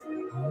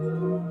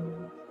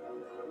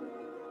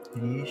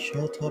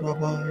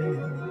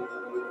Ishatarabai,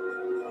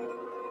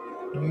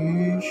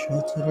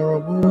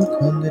 Ishatarabu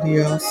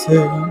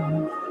Kandriase,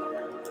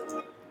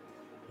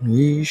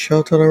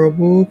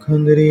 Ishatarabu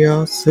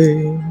Kandriase,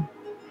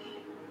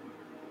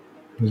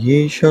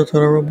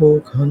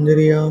 Ishatarabu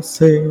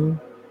Kandriase,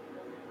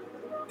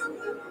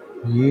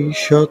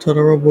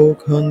 Ishatarabu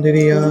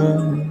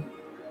Kandria.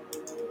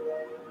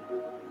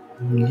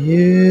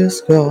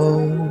 Yes,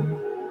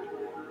 God,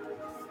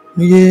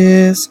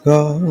 yes,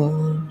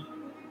 God,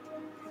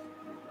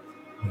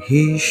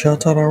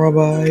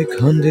 Ishatarabai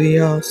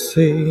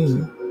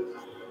Kandriase,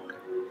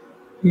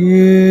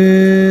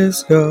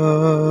 yes,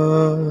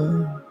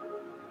 God,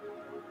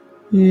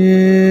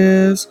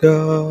 yes,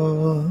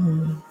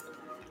 God.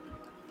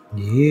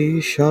 Ye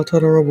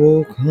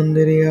shatarabo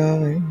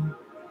kandiriai,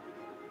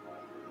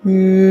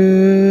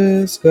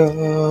 yes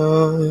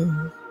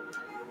God.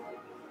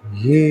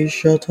 Ye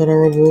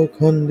shatarabo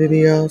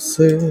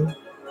kandiriase,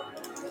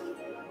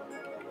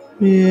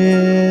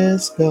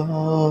 yes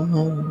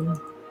God.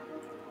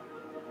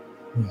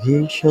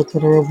 Ye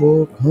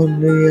shatarabo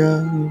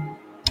kandiriai,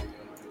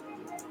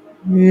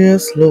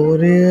 yes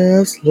Lord,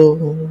 yes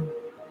Lord,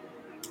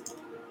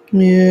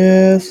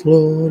 yes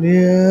Lord,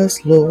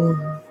 yes Lord.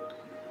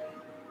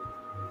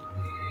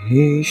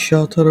 Ye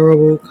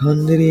shatarabo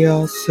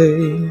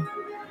kandiriase,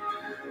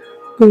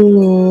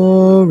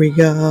 glory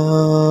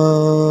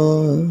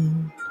God.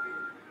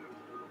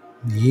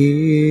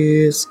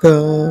 Yes,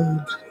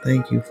 God.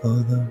 Thank you,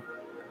 Father.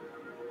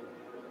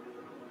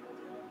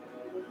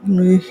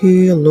 We're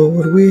here,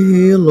 Lord. We're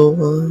here,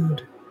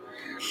 Lord.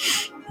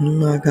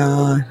 My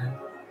God.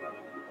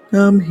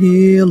 I'm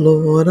here,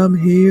 Lord. I'm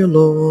here,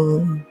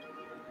 Lord.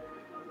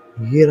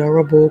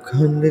 Yirarabo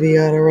kandiri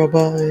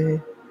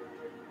yarabai.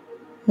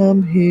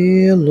 I'm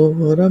here,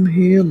 Lord. I'm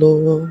here,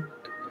 Lord.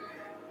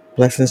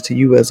 Blessings to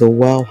you as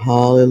well.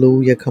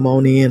 Hallelujah. Come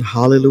on in.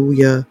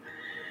 Hallelujah.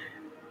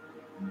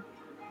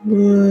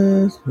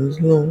 Blessings,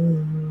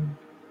 Lord.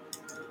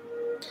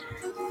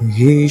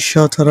 Ye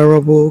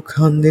shatarabo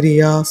kandiri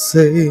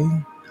yase.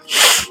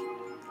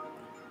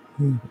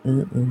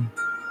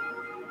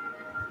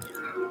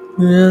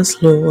 Yes,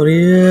 Lord.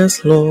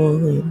 Yes,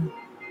 Lord.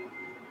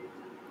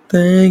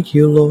 Thank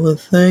you, Lord.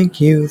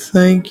 Thank you.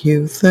 Thank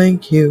you.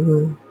 Thank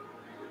you.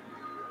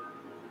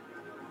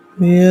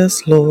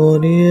 Yes,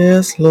 Lord.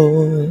 Yes,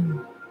 Lord.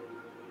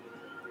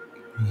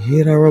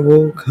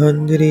 Hirarabo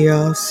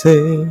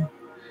kandiriase.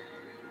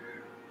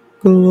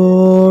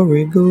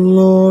 Glory,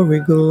 glory,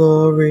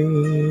 glory.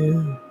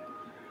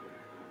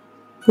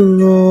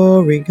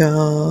 Glory,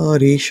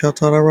 God.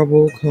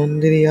 Ishatarabo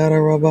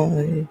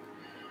kandiriarabai.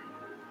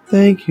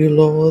 Thank you,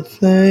 Lord.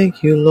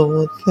 Thank you,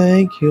 Lord.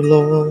 Thank you,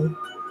 Lord.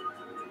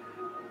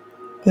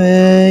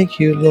 Thank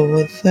you,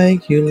 Lord.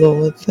 Thank you,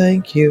 Lord.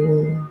 Thank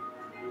you.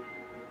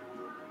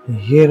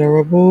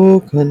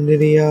 Hirarabo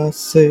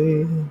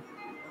kandiriase.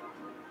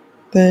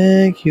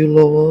 Thank you,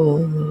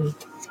 Lord.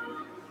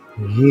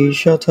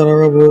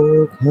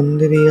 Yeshatarabo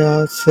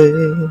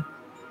kandiriase.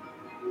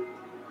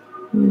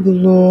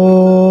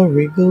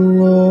 Glory,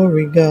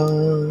 glory,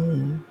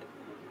 God.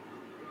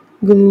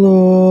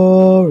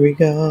 Glory,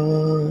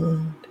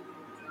 God.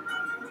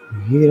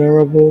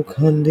 Hirarabo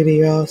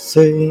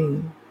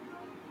kandiriase.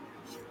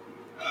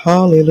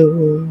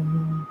 Hallelujah.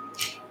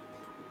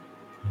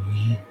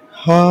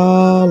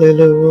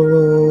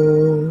 Hallelujah.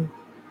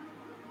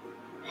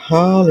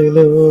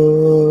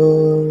 Hallelujah.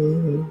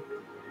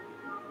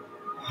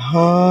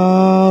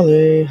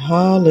 Halle,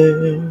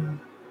 halle.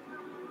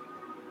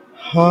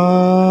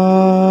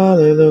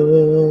 Hallelujah.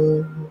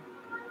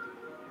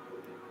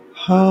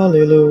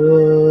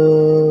 Hallelujah.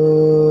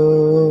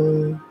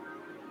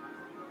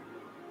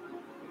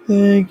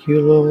 Thank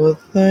you, Lord.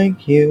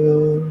 Thank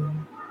you.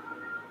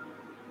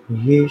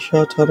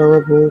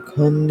 Yeshatarabu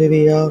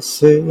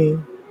kandiriase.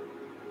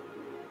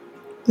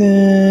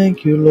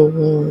 Thank you,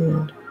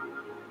 Lord.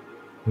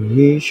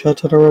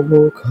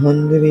 Yeshatarabu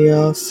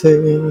kandiriase.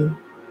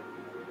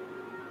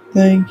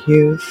 Thank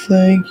you,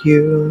 thank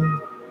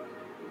you.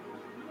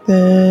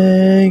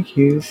 Thank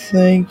you,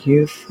 thank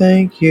you,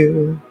 thank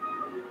you.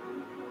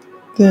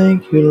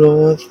 Thank you,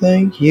 Lord.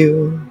 Thank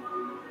you.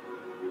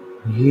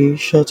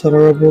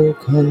 Yeshatarabu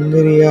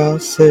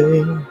kandiriase.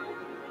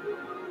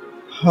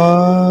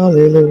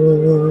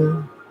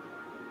 Hallelujah.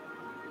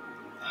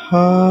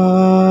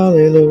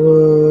 Hallelujah.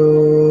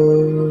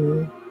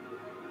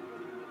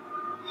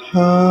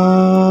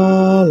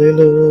 Hallelujah.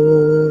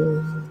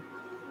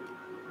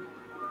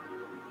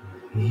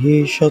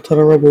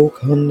 Yeshatarabu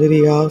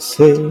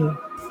kandiriase.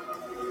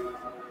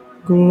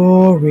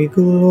 Glory,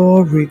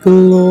 glory,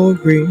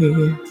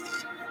 glory.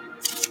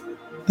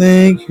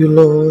 Thank you,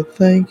 Lord.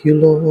 Thank you,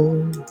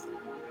 Lord.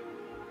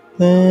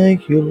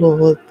 Thank you,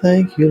 Lord.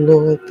 Thank you,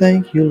 Lord.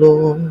 Thank you,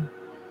 Lord.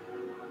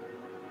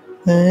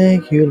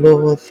 Thank you,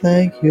 Lord.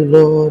 Thank you,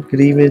 Lord.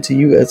 Good evening to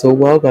you as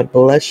well. God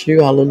bless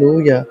you.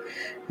 Hallelujah.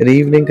 Good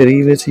evening. Good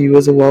evening to you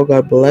as well.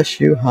 God bless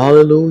you.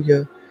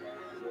 Hallelujah.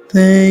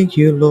 Thank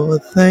you,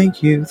 Lord.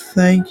 Thank you.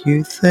 Thank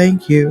you.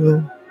 Thank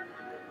you.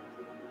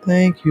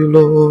 Thank you,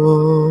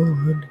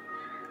 Lord.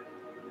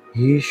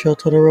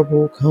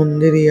 Yishatarabu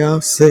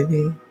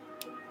Kandiriase.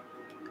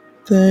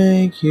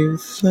 Thank you,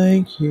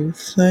 thank you,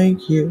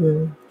 thank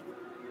you.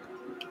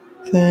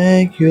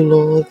 Thank you,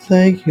 Lord,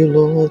 thank you,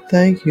 Lord,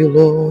 thank you,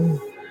 Lord.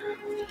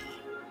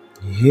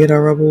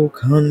 Yidarabu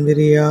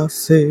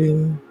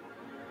Kandiriase.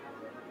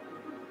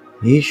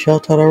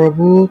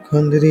 Yishatarabu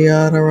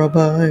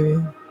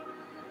Kandiriarabai.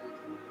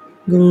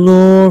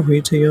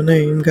 Glory to your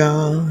name,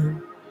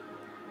 God.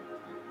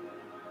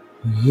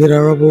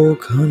 Yidarabu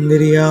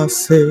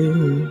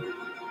Kandiriase.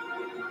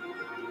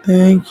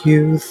 Thank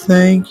you,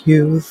 thank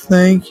you,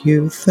 thank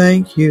you,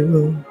 thank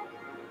you.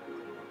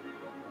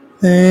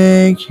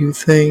 Thank you,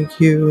 thank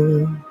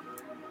you.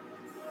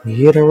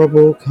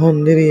 Yidarabu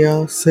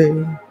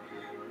Kandiriase.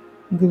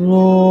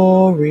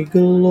 Glory,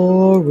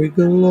 glory,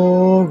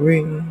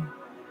 glory.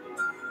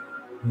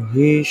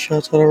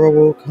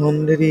 Yishatarabu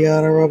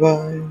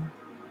Kandiriarabai.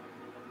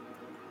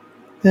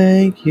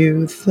 Thank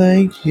you,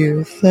 thank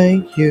you,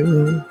 thank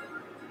you.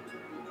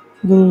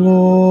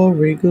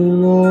 Glory,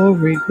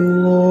 glory,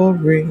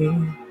 glory.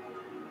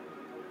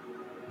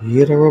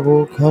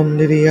 Yidarabu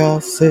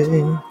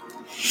Kandiriase.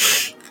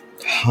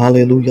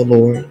 Hallelujah,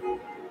 Lord.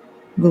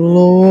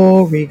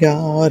 Glory,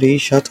 God.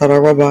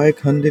 Ishatarabai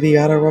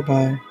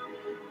Kandiriarabai.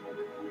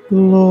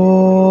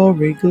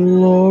 Glory,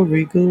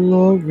 glory,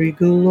 glory,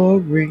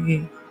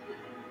 glory.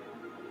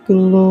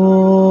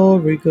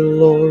 Glory,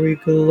 glory,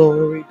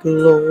 glory,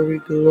 glory,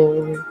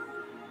 glory.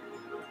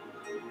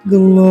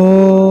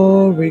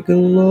 Glory,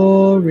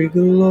 glory,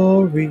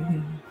 glory.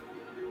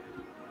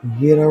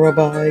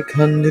 Yidarabai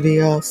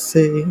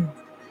Kandiriase.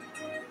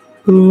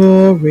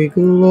 Glory,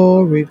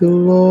 glory,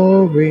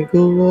 glory,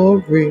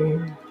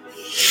 glory.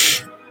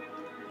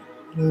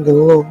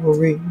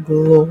 Glory,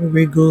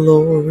 glory,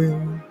 glory.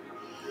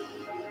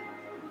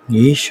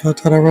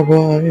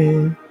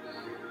 Yishatarabai.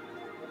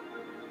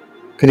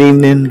 Good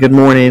evening, good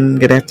morning,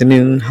 good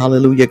afternoon.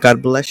 Hallelujah.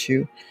 God bless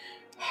you.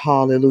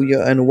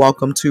 Hallelujah. And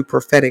welcome to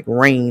Prophetic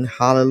Reign.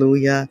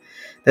 Hallelujah.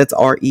 That's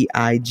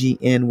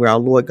REIGN, where our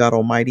Lord God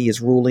Almighty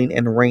is ruling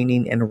and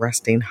reigning and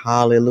resting.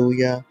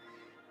 Hallelujah.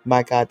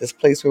 My God, this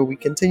place where we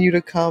continue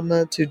to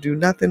come to do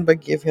nothing but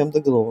give him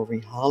the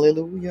glory.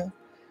 Hallelujah.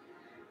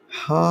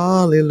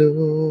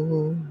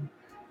 Hallelujah.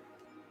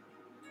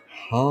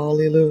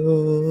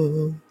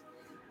 Hallelujah.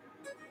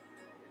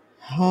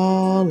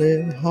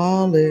 Hallelujah.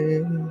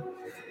 Hallelujah.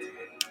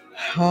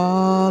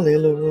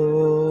 Hallelujah.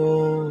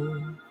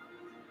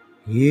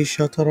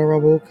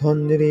 Yeshatarabu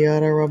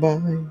Kandiriara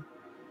Rabbi.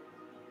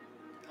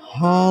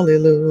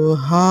 Hallelujah,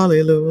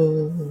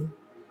 hallelujah.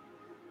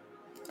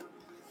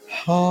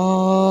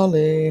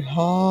 Halle,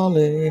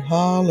 halle,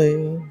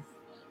 halle.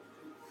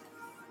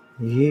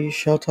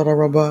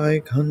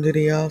 Yeshatarabai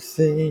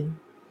Kandiriase.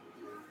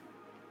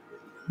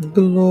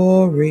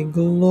 Glory,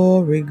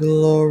 glory,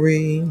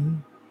 glory.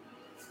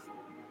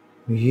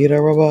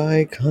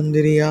 Yidarabai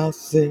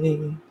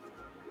Kandiriase.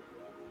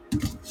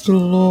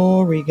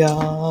 Glory,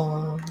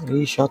 God.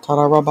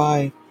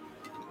 Yeshatarabai.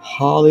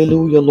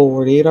 Hallelujah,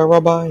 Lord.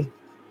 Yidarabai.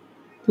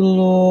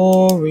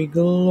 Glory,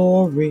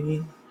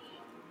 glory.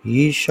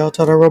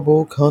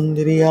 Yeshatarabu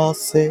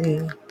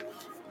Kandiriase.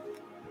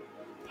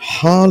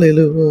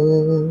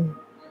 Hallelujah.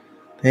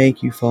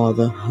 Thank you,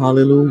 Father.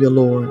 Hallelujah,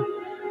 Lord.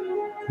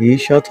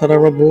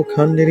 Yeshatarabu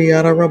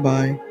Kandiriara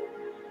Rabbi.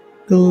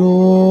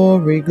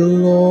 Glory,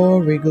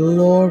 glory,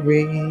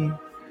 glory.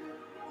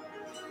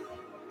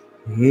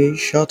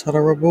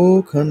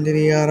 Yeshatarabu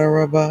Kandiriara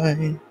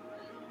Rabbi.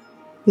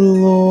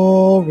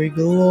 Glory,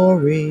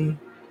 glory.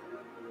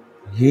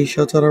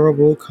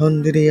 Yeshatarabu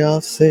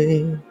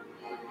Kandiriase.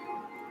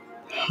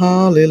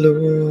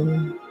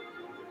 Hallelujah.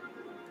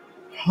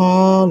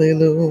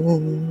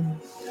 Hallelujah.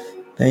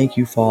 Thank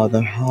you,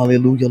 Father.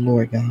 Hallelujah,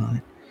 Lord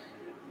God.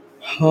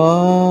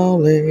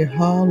 Hallelujah.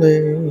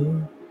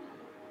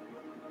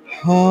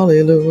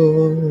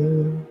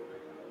 Hallelujah.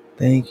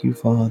 Thank you,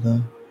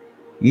 Father.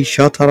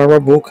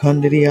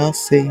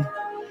 Ishatarabokandiriase.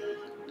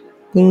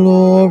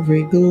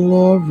 Glory,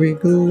 glory,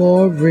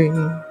 glory.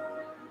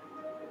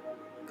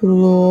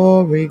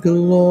 Glory,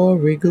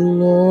 glory,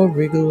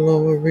 glory,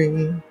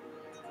 glory.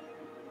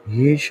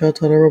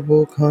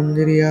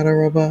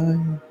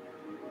 Ishatarabokandiriarabai.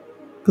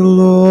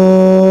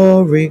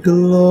 Glory,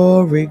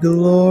 glory,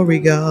 glory,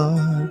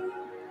 God.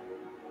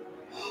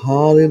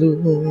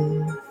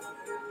 Hallelujah.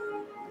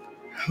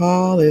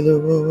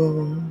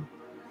 Hallelujah.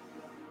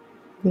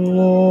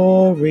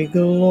 Glory,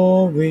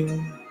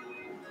 glory.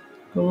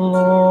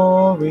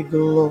 Glory,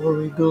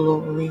 glory,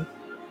 glory.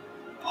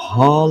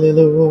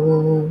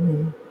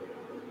 Hallelujah.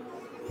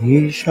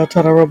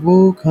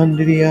 Yeshatarabu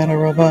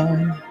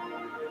Kandiriarabai.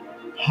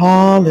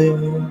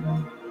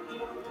 Hallelujah.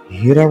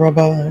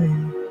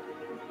 Yidarabai.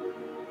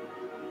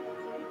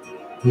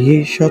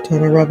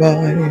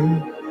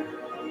 Yeshatarabai.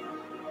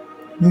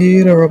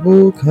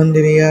 Yidarabu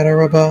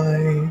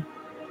Kandiriarabai.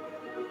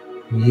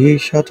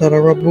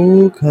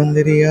 Yeshatarabu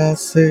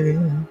Kandiriase.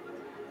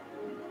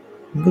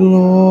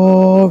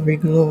 Glory,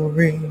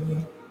 glory.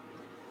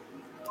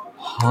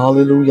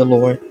 Hallelujah,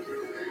 Lord.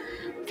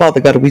 Father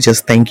God, we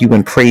just thank you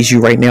and praise you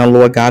right now,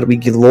 Lord God. We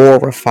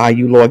glorify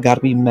you, Lord God.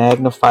 We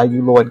magnify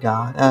you, Lord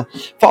God.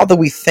 Father,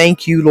 we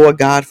thank you, Lord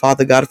God,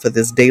 Father God, for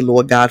this day,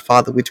 Lord God,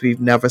 Father, which we've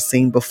never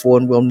seen before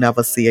and will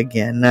never see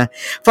again.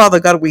 Father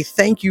God, we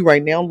thank you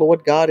right now,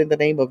 Lord God, in the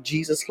name of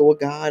Jesus, Lord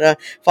God.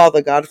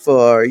 Father God,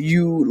 for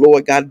you,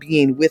 Lord God,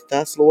 being with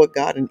us, Lord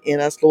God, and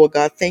in us, Lord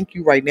God. Thank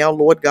you right now,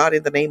 Lord God,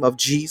 in the name of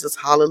Jesus.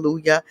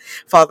 Hallelujah.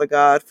 Father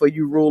God, for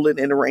you ruling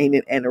and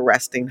reigning and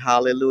resting.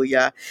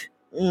 Hallelujah.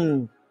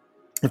 Mm.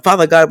 And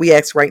Father God, we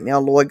ask right now,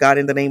 Lord God,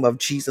 in the name of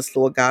Jesus,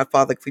 Lord God,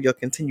 Father, for your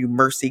continued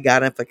mercy,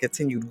 God, and for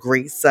continued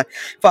grace.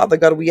 Father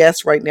God, we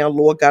ask right now,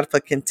 Lord God,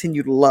 for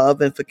continued love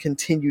and for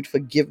continued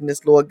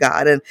forgiveness, Lord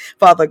God, and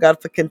Father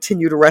God, for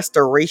continued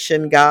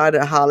restoration, God.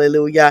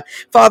 Hallelujah.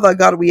 Father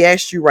God, we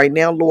ask you right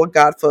now, Lord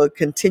God, for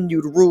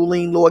continued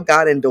ruling, Lord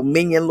God, and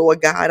dominion,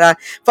 Lord God.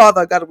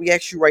 Father God, we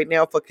ask you right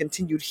now for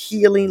continued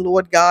healing,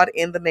 Lord God,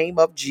 in the name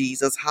of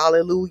Jesus.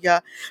 Hallelujah.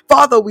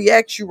 Father, we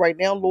ask you right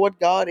now, Lord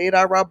God, in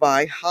our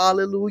Rabbi,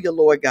 hallelujah,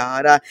 Lord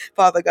God.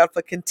 Father God,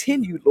 for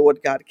continued, Lord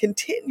God,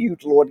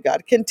 continued, Lord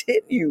God,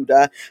 continued,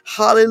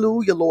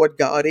 hallelujah, Lord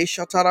God,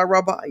 Ishatara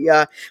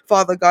Rabbi,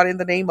 Father God, in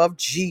the name of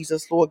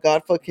Jesus, Lord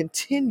God, for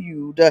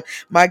continued,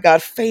 my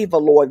God, favor,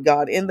 Lord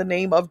God, in the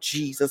name of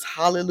Jesus,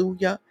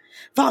 hallelujah.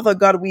 Father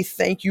God, we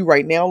thank you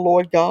right now,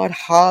 Lord God.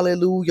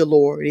 Hallelujah,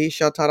 Lord.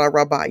 Ishatara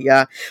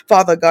Rabbi.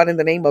 Father God, in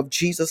the name of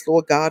Jesus,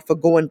 Lord God, for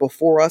going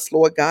before us,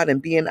 Lord God,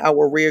 and being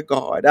our rear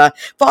guard.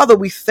 Father,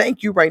 we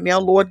thank you right now,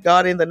 Lord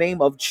God, in the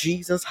name of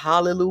Jesus.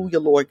 Hallelujah,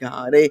 Lord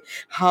God.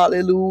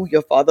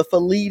 Hallelujah, Father, for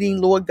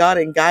leading, Lord God,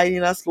 and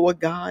guiding us, Lord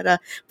God.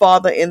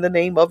 Father, in the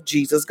name of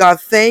Jesus. God,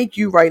 thank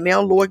you right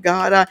now, Lord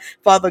God.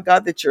 Father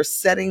God, that you're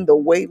setting the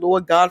way,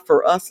 Lord God,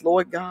 for us,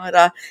 Lord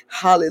God.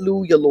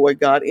 Hallelujah, Lord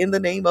God, in the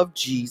name of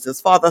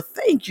Jesus. Father,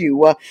 thank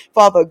you.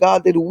 Father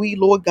God, that we,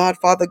 Lord God,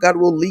 Father God,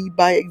 will lead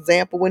by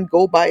example and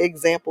go by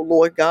example,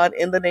 Lord God,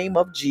 in the name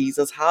of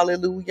Jesus.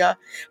 Hallelujah.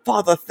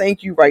 Father,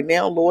 thank you right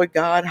now, Lord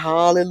God.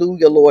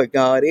 Hallelujah, Lord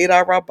God.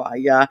 Eda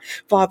Rabaya.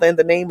 Father, in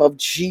the name of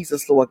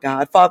Jesus, Lord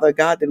God. Father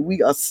God, that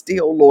we are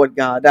still, Lord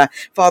God.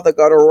 Father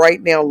God,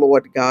 right now,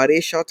 Lord God.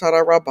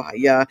 Eshatara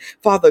Rabaya.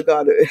 Father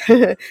God,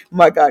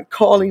 my God,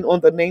 calling on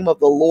the name of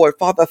the Lord.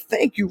 Father,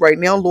 thank you right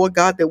now, Lord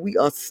God, that we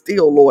are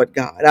still, Lord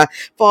God.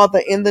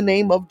 Father, in the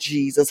name of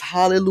Jesus,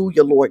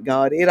 hallelujah, Lord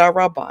God. Eda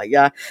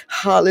Rabaya.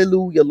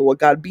 Hallelujah, Lord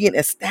God, being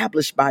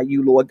established by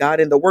you, Lord God,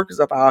 and the workers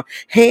of our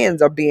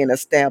hands are being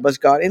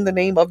established, God, in the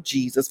name of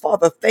Jesus.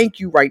 Father, thank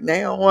you right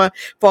now,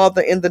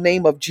 Father, in the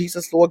name of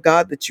Jesus, Lord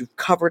God, that you've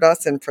covered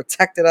us and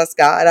protected us,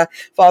 God.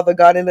 Father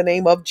God, in the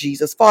name of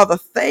Jesus. Father,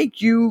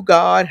 thank you,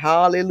 God.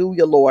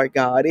 Hallelujah, Lord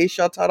God.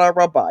 Ishatara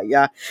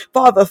Rabaya.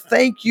 Father,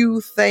 thank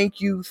you, thank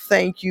you,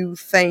 thank you,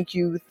 thank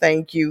you,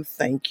 thank you,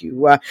 thank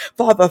you.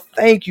 Father,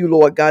 thank you,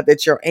 Lord God,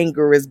 that your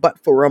anger is but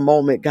for a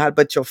moment, God,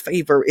 but your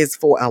favor is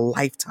for a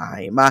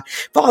lifetime.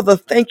 Father,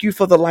 thank you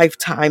for the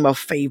lifetime of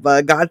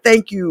favor. God,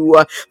 thank you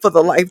for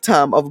the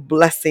lifetime of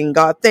blessing.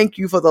 God, thank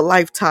you for the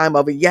lifetime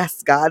of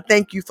yes, God.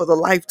 Thank you for the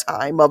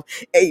lifetime of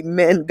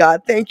amen,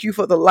 God. Thank you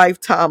for the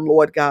lifetime,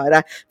 Lord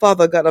God.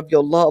 Father God, of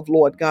your love,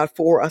 Lord God,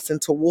 for us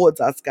and towards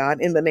us,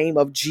 God, in the name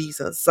of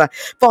Jesus.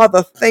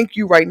 Father, thank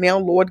you right now,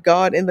 Lord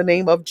God, in the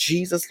name of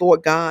Jesus,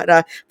 Lord God.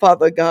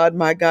 Father God,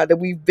 my God, that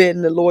we've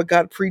been, Lord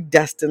God,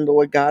 predestined,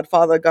 Lord God.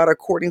 Father God,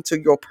 according to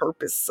your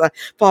purpose,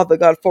 Father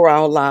God, for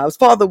our lives.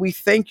 Father, we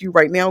thank you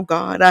right now,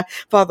 God.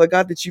 Father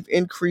God, that you've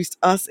increased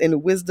us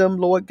in wisdom,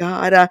 Lord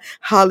God.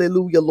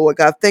 Hallelujah, Lord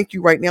God. Thank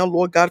you right now,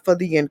 Lord God, for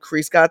the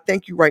increase. God,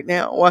 thank you right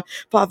now,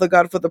 Father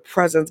God, for the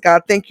presence.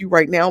 God, thank you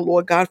right now,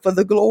 Lord God, for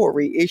the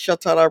glory.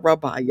 Ishatara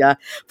Rabaya.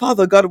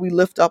 Father God, we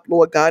lift up,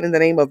 Lord God, in the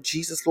name of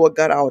Jesus, Lord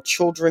God, our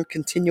children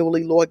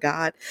continually, Lord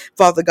God.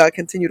 Father God,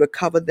 continue to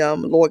cover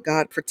them, Lord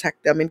God,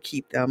 protect them and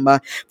keep them.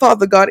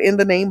 Father God, in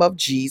the name of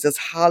Jesus,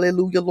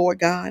 hallelujah, Lord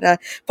God.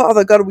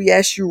 Father God, we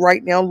ask you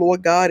right now,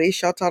 Lord God,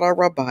 Ishatara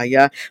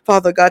Rabaya.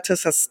 Father God, to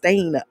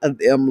sustain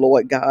them,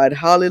 Lord God.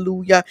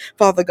 Hallelujah.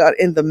 Father God,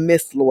 in the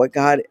midst, Lord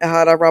God.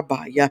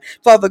 Rabaya.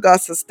 Father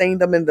God, sustain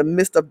them in the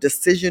midst of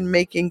decision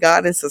making,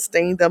 God, and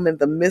sustain them in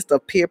the midst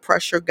of peer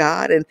pressure,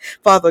 God. And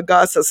Father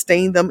God,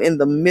 sustain them in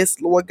the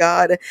midst, Lord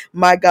God,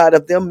 my God,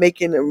 of them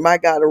making, my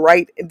God,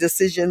 right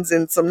decisions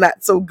and some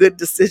not so good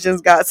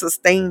decisions, God.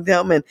 Sustain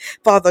them. And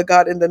Father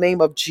God, in the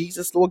name of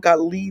Jesus, Lord God,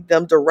 lead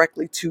them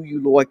directly to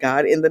you, Lord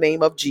God, in the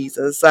name of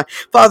Jesus.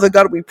 Father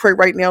God, we pray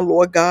right now,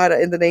 Lord God,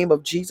 in the name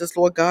of Jesus,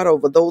 Lord God,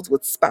 over those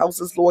with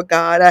spouses, Lord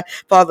God.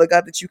 Father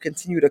God, that you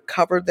continue to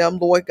cover them,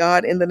 Lord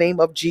God, in the name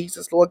of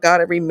Jesus, Lord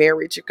God, every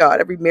marriage, God,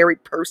 every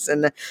married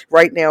person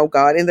right now,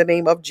 God, in the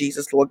name of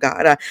Jesus, Lord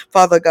God.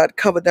 Father God,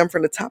 cover them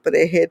from the top of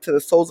their head to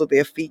the soles of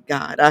their feet,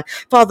 God.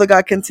 Father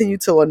God, continue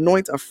to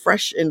anoint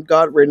afresh and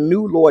God,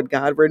 renew, Lord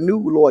God, renew,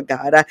 Lord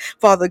God.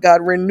 Father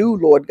God, renew,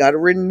 Lord God,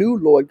 renew,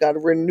 Lord God,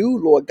 renew,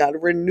 Lord God,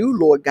 renew,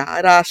 Lord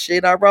God.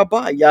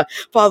 Rabaya.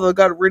 Father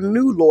God,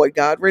 renew, Lord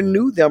God,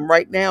 renew them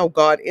right now,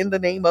 God, in the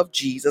name of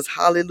Jesus.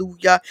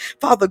 Hallelujah.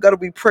 Father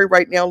God, we pray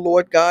right now,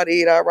 Lord God,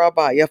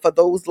 Rabaya, for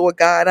those, Lord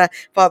God,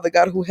 Father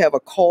God, who have a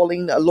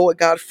calling, Lord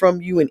God,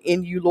 from you and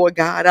in you, Lord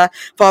God.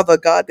 Father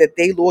God, that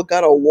they, Lord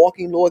God, are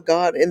walking, Lord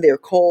God, in their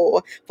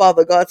call.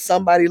 Father God,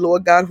 somebody,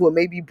 Lord God, who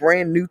may be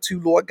brand new to,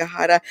 Lord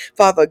God,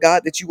 Father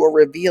God, that you are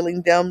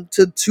revealing them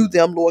to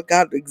them, Lord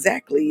God,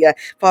 exactly,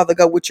 Father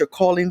God, what you're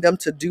calling them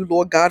to do,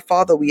 Lord God.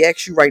 Father, we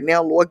ask you right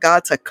now, Lord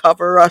God, to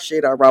cover us,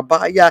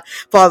 Rabaya.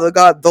 Father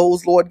God,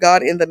 those, Lord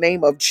God, in the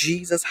name of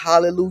Jesus,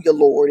 hallelujah,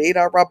 Lord,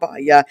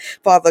 Rabaya.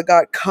 Father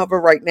God, cover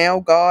right now,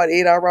 God,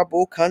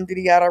 Rabo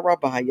Kandiri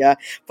Rabaya.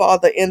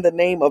 Father, in the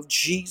name of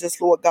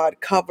Jesus, Lord God,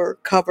 cover,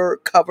 cover,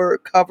 cover,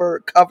 cover,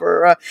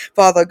 cover.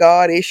 Father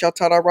God,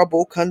 Eshatara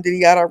Rabo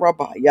Kandiri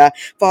Rabaya.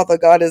 Father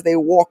God, as they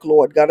walk,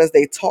 Lord God, as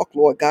they talk,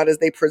 Lord God, as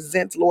they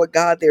present, Lord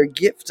God, their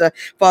gift,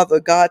 Father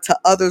God, to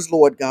others,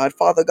 Lord God.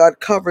 Father God,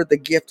 cover the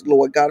gift,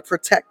 Lord God.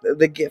 Protect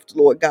the gift,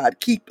 Lord God.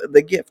 Keep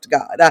the gift,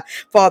 God.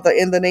 Father,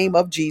 in the name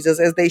of Jesus,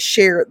 as they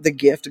share the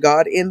gift,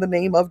 God, in the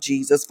name of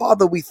Jesus.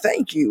 Father, we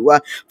thank you,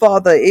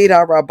 Father,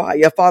 Eda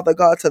Rabaya, Father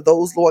God, to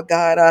those, Lord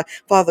God,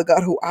 Father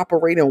God, who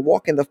operate and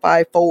walk in the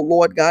fivefold,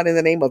 Lord God, in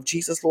the name of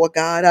Jesus, Lord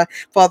God.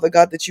 Father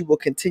God, that you will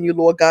continue,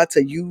 Lord God,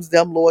 to use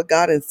them, Lord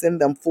God, and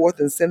send them forth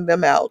and send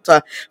them out.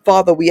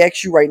 Father, we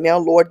ask you right now,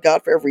 Lord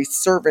God, for every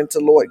servant,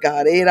 Lord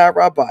God, Eda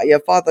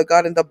Rabaya, Father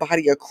God, in the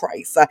body of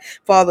Christ.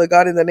 Father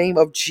God, in the name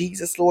of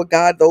Jesus, Lord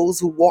God, those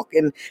who walk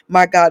in,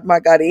 my God,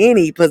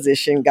 any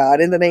position,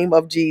 God, in the name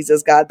of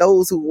Jesus, God,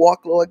 those who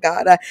walk, Lord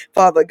God,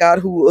 Father God,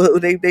 who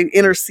they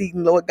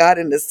interceding, Lord God,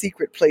 in the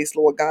secret place,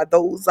 Lord God,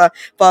 those,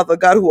 Father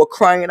God, who are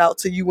crying out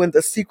to you in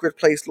the secret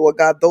place, Lord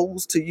God,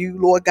 those to you,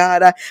 Lord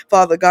God,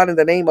 Father God, in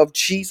the name of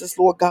Jesus,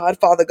 Lord God,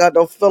 Father God,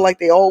 don't feel like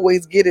they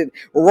always get it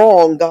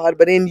wrong, God,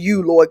 but in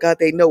you, Lord God,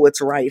 they know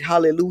it's right.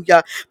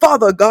 Hallelujah.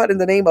 Father God, in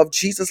the name of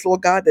Jesus,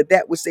 Lord God,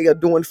 that which they are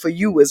doing for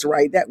you is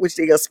right, that which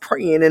they are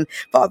praying, and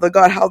Father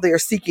God, how they are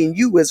seeking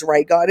you is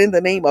right, God, in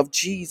the name of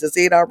Jesus.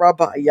 Eda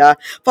Rabaya.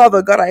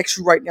 Father God, I ask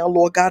you right now,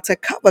 Lord God, to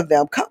cover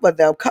them, cover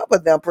them, cover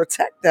them,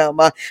 protect them.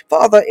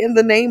 Father, in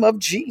the name of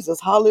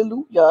Jesus,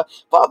 hallelujah.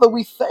 Father,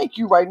 we thank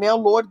you right now,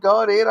 Lord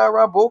God. Eda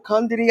Rabo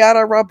Kandiri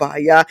Ada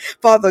Rabaya.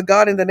 Father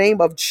God, in the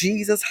name of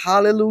Jesus,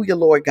 hallelujah,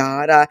 Lord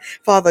God.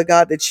 Father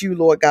God, that you,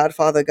 Lord God,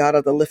 Father God,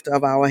 are the lifter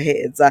of our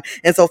heads.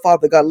 And so,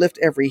 Father God, lift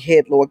every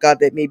head, Lord God,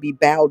 that may be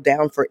bowed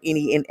down for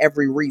any and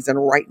every reason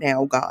right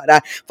now, God.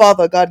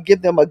 Father God,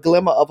 give them a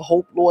glimmer of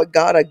hope, Lord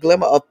God, a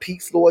glimmer of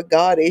peace, Lord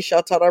God.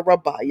 Eshatara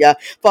Rabaya.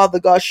 Father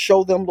God,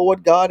 show them,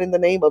 Lord God, in the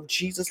name of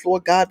Jesus,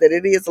 Lord God, that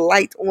it is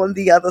light on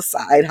the other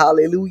side.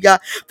 Hallelujah.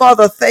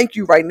 Father, thank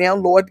you right now,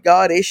 Lord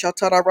God.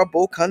 Eshatara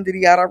Rabo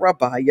Kandiriara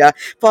Rabaya.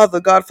 Father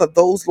God, for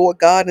those, Lord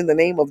God, in the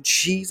name of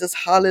Jesus,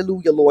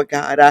 hallelujah, Lord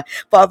God.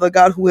 Father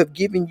God, who have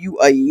given you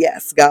a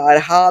yes,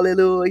 God.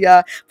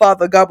 Hallelujah.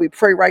 Father God, we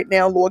pray right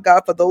now, Lord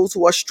God, for those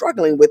who are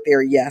struggling with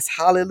their yes.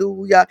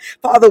 Hallelujah.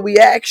 Father, we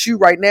ask you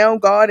right now,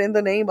 God, in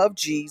the name of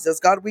Jesus,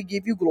 God, we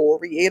give you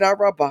glory. Eda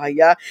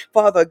Rabaya.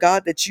 Father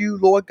God, that you,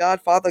 Lord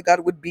God, Father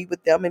God, would be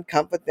with them and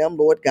comfort them,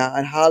 Lord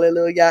God.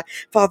 Hallelujah.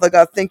 Father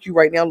God, thank you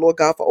right now, Lord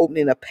God, for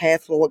opening a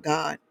path, Lord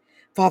God.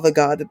 Father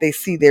God, that they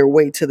see their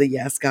way to the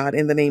yes, God,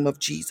 in the name of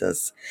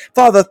Jesus.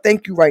 Father,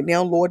 thank you right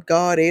now, Lord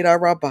God, Eda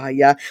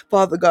Rabaya.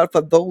 Father God,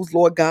 for those,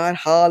 Lord God,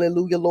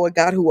 hallelujah, Lord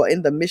God, who are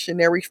in the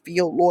missionary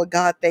field, Lord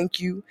God,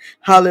 thank you.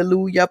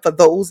 Hallelujah. For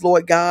those,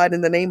 Lord God,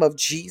 in the name of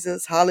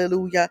Jesus,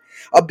 hallelujah,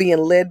 are being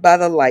led by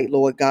the light,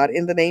 Lord God,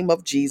 in the name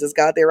of Jesus.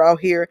 God, they're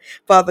out here,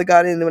 Father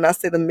God, and when I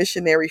say the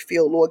missionary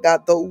field, Lord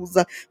God, those,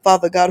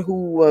 Father God,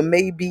 who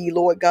may be,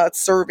 Lord God,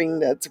 serving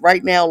that's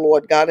right now,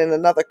 Lord God, in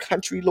another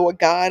country, Lord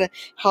God,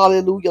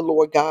 hallelujah,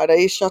 Lord God.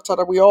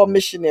 We all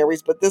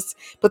missionaries, but this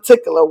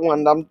particular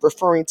one I'm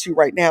referring to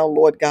right now,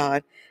 Lord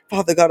God,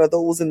 Father God, are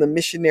those in the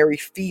missionary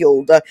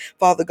field,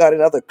 Father God,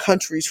 in other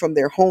countries from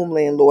their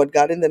homeland, Lord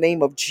God, in the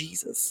name of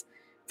Jesus.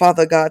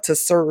 Father God, to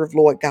serve,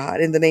 Lord God,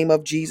 in the name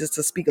of Jesus,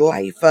 to speak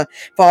life,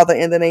 Father,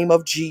 in the name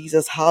of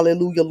Jesus.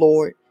 Hallelujah,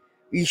 Lord.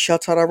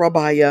 Ishatara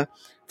Rabaya.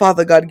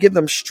 Father God, give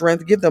them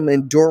strength, give them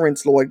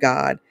endurance, Lord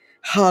God.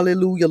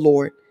 Hallelujah,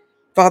 Lord.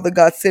 Father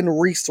God, send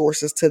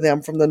resources to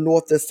them from the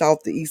north, the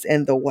south, the east,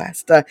 and the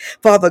west.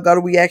 Father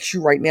God, we ask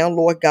you right now,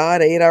 Lord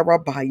God, Ada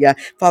Rabaya,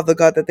 Father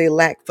God, that they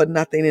lack for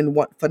nothing and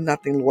want for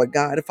nothing, Lord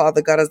God.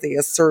 Father God, as they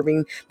are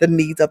serving the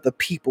needs of the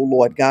people,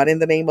 Lord God, in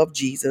the name of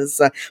Jesus.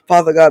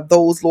 Father God,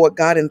 those, Lord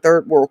God, in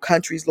third world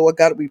countries, Lord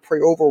God, we pray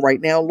over right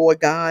now, Lord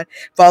God.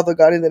 Father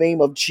God, in the name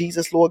of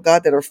Jesus, Lord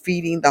God, that are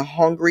feeding the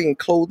hungry and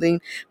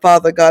clothing,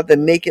 Father God, the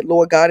naked,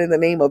 Lord God, in the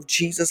name of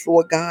Jesus,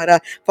 Lord God.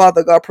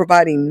 Father God,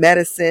 providing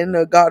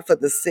medicine, God, for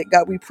the sick.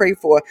 God, we pray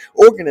for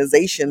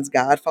organizations,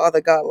 God,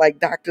 Father God, like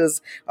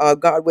Doctors,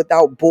 God,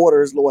 Without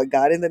Borders, Lord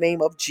God, in the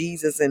name of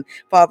Jesus. And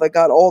Father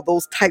God, all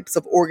those types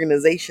of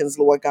organizations,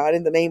 Lord God,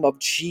 in the name of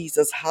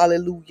Jesus.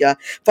 Hallelujah.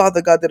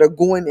 Father God, that are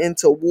going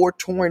into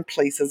war-torn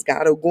places,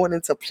 God, are going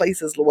into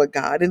places, Lord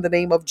God, in the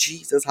name of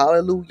Jesus.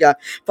 Hallelujah.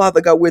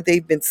 Father God, where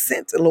they've been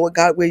sent, and Lord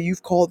God, where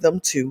you've called them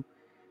to.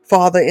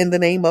 Father, in the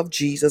name of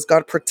Jesus,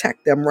 God,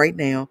 protect them right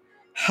now.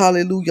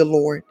 Hallelujah,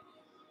 Lord.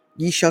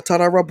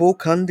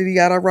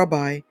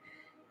 Yishatarabokandriyarabai.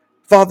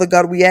 Father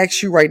God, we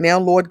ask you right now,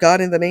 Lord God,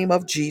 in the name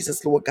of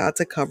Jesus, Lord God,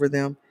 to cover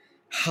them.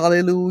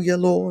 Hallelujah,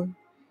 Lord.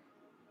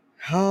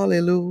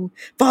 Hallelujah.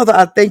 Father,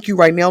 I thank you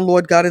right now,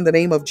 Lord God, in the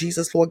name of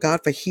Jesus, Lord God,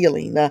 for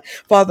healing.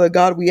 Father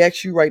God, we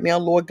ask you right now,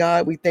 Lord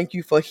God, we thank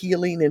you for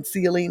healing and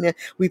sealing.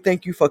 We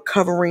thank you for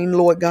covering,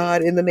 Lord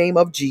God, in the name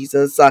of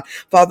Jesus.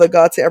 Father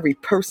God, to every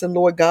person,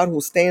 Lord God, who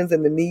stands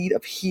in the need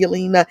of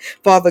healing.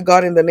 Father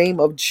God, in the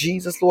name of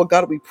Jesus, Lord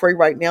God, we pray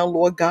right now,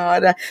 Lord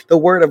God, the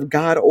word of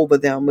God over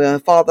them.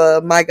 Father,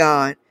 my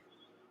God.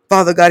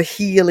 Father God,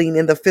 healing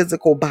in the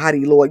physical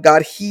body, Lord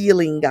God,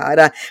 healing,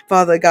 God.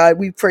 Father God,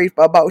 we pray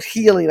about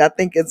healing. I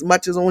think as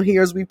much as on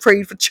here as we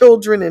prayed for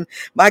children and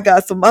my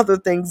God, some other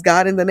things,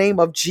 God, in the name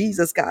of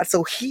Jesus, God.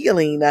 So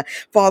healing,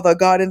 Father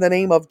God, in the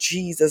name of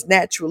Jesus,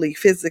 naturally,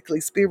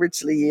 physically,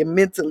 spiritually, and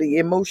mentally,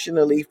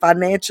 emotionally,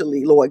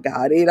 financially, Lord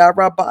God.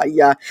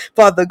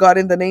 Father God,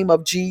 in the name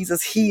of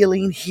Jesus,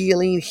 healing,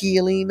 healing,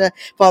 healing.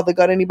 Father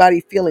God,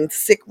 anybody feeling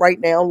sick right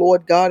now,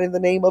 Lord God, in the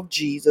name of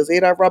Jesus.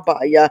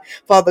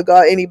 Father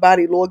God,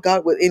 anybody, Lord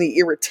God, with any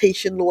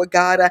irritation, Lord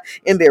God,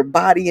 in their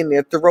body, in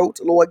their throat,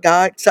 Lord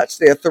God, touch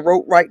their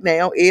throat right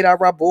now.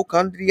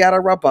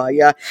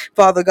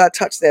 Father God,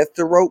 touch their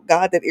throat,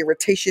 God, that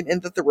irritation in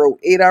the throat.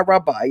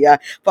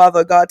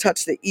 Father God,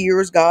 touch the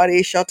ears, God.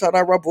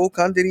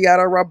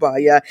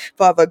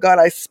 Father God,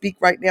 I speak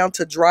right now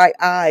to dry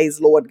eyes,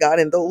 Lord God,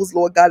 and those,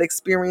 Lord God,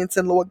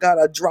 experiencing, Lord God,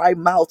 a dry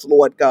mouth,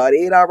 Lord God.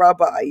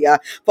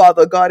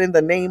 Father God, in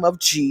the name of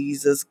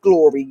Jesus,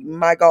 glory,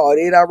 my God.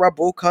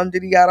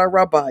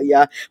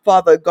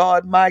 Father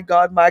God, my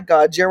God, my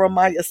God.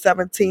 Jeremiah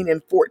 17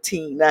 and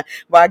 14.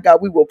 My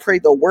God, we will pray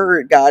the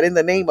word, God, in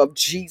the name of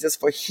Jesus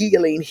for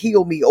healing.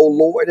 Heal me, O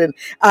Lord, and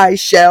I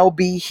shall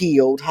be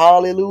healed.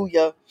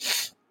 Hallelujah.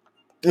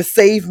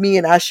 Save me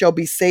and I shall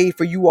be saved,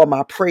 for you are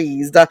my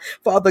praise.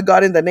 Father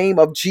God, in the name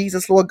of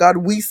Jesus, Lord God,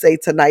 we say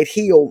tonight,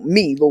 heal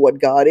me, Lord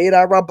God.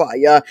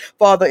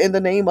 Father, in the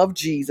name of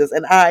Jesus,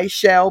 and I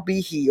shall be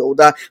healed.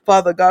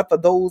 Father God, for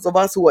those of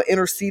us who are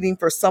interceding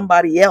for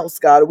somebody else,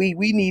 God, we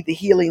need the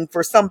healing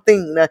for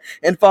something.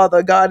 And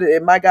Father God,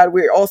 and my God,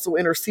 we're also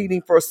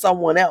interceding for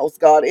someone else,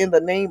 God, in the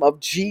name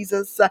of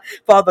Jesus.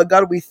 Father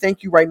God, we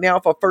thank you right now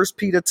for 1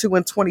 Peter 2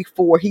 and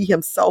 24. He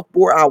himself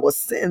bore our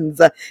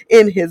sins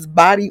in his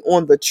body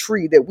on the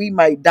tree, that we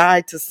might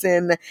die to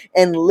sin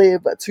and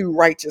live to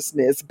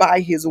righteousness. By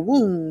his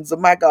wounds,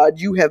 my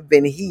God, you have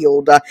been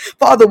healed.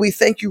 Father, we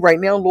thank you right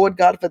now, Lord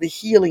God, for the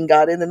healing,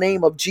 God, in the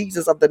name of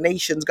Jesus, of the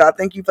nations. God,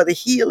 thank you for the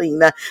healing,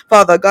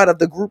 Father God, of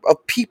the group of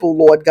people,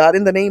 Lord God,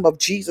 in the name of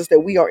Jesus, that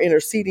we are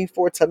interceding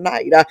for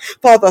tonight.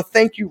 Father,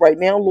 thank you right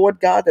now,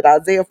 Lord God, that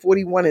Isaiah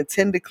 41 and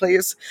 10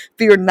 declares,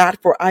 fear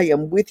not, for I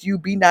am with you.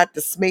 Be not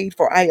dismayed,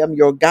 for I am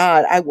your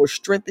God. I will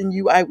strengthen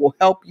you. I will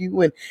help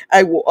you, and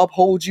I will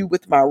uphold you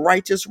with my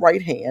righteous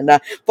right hand.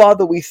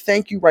 Father, we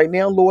thank you right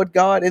now, Lord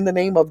God, in the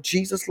name of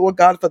Jesus, Lord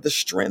God, for the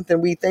strength,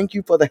 and we thank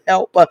you for the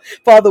help.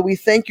 Father, we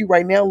thank you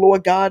right now,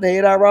 Lord God,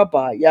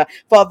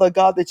 Father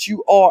God, that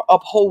you are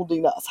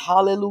upholding us.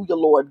 Hallelujah,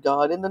 Lord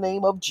God, in the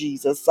name of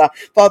Jesus.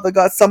 Father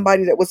God,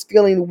 somebody that was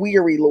feeling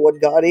weary,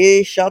 Lord God,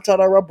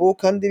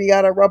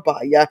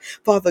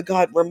 Father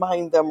God,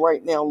 remind them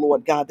right now,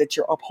 Lord God, that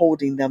you're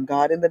upholding them,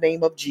 God, in the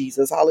name of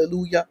Jesus.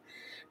 Hallelujah.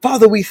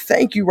 Father, we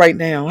thank you right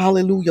now.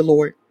 Hallelujah,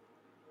 Lord.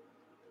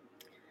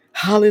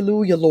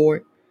 Hallelujah,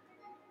 Lord.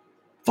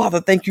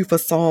 Father, thank you for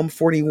Psalm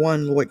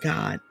 41, Lord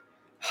God.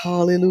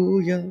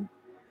 Hallelujah.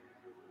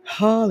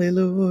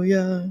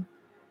 Hallelujah.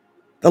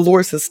 The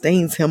Lord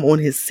sustains him on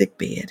his sick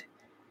bed.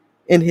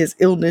 In his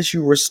illness,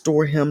 you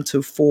restore him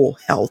to full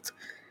health.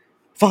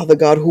 Father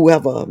God,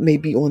 whoever may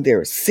be on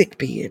their sick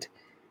bed,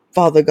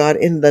 Father God,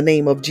 in the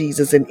name of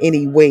Jesus, in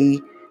any way,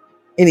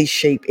 any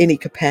shape, any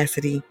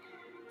capacity,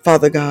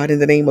 Father God, in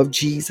the name of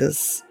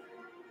Jesus.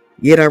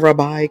 Yada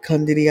Rabbi,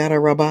 Kandidi Yada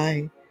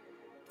Rabbi.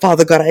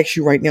 Father God, I ask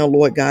you right now,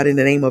 Lord God, in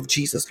the name of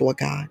Jesus, Lord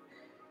God.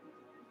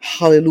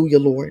 Hallelujah,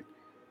 Lord.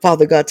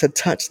 Father God, to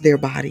touch their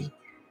body.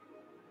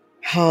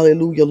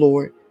 Hallelujah,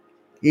 Lord.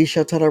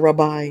 Yeshatara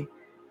Rabbi.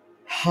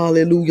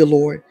 Hallelujah,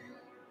 Lord.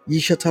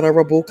 Yeshatara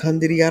Rabo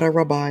Kandiriara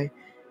Rabbi.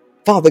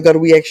 Father God,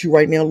 we ask you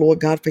right now, Lord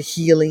God, for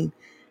healing.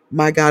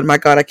 My God,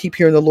 I keep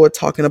hearing the Lord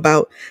talking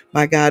about,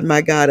 my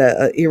God,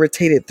 a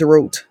irritated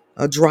throat,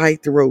 a dry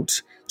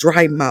throat,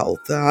 dry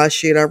mouth.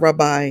 Ashira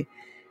Rabbi.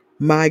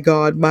 My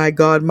God, my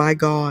God, my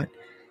God.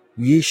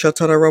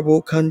 Yeshatara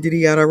Rabo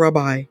Kandiriara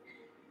Rabbi.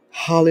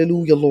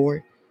 Hallelujah,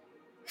 Lord.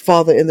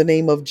 Father, in the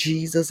name of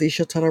Jesus,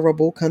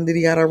 Ishatarabo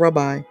Kandiriara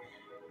Rabbi.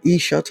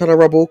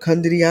 Ishatarabo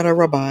Kandiriara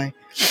Rabbi.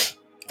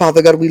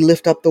 Father God, we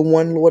lift up the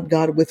one, Lord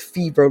God, with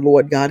fever,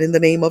 Lord God, in the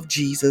name of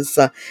Jesus.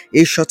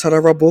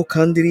 Ishatarabo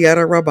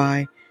Kandiriara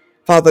Rabbi.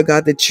 Father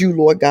God, that you,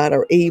 Lord God,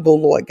 are able,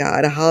 Lord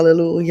God.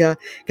 Hallelujah.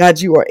 God,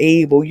 you are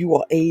able. You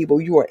are able.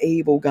 You are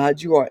able,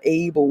 God. You are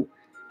able.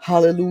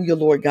 Hallelujah,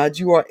 Lord God.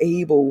 You are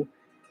able.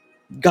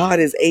 God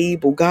is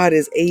able. God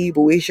is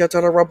able.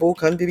 Ishatarabo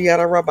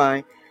Kandiriara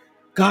Rabbi.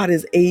 God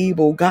is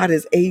able. God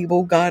is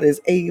able. God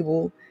is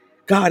able.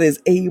 God is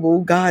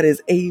able. God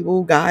is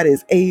able. God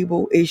is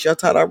able.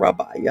 Ishatara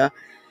Rabaya.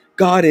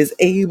 God is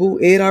able.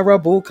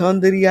 Erarabu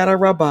kandiriara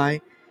rabbi.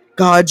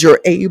 God, you're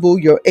able,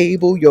 you're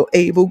able, you're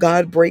able.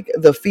 God, break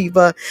the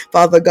fever.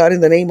 Father God, in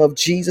the name of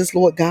Jesus,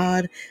 Lord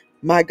God.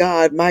 My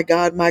God, my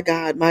God, my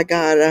God, my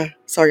God.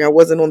 Sorry, I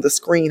wasn't on the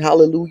screen.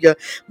 Hallelujah.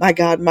 My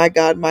God, my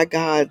God, my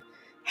God.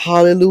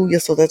 Hallelujah.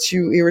 So that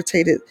you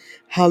irritated.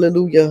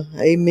 Hallelujah.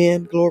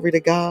 Amen. Glory to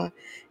God.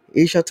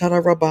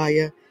 Ishatana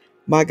Rabbiah.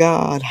 My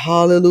God.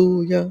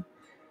 Hallelujah.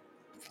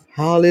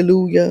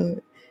 Hallelujah.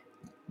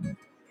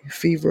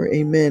 Fever,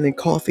 amen, and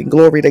coughing,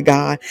 glory to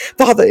God.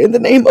 Father, in the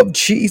name of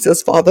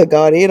Jesus, Father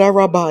God,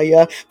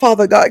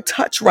 Father God,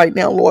 touch right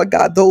now, Lord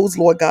God, those,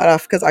 Lord God,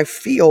 because I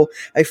feel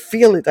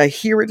it, I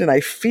hear it, and I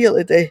feel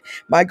it.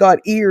 My God,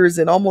 ears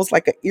and almost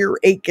like an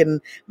earache,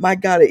 and my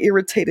God, an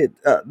irritated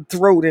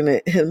throat,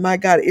 and my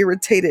God,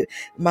 irritated,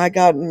 my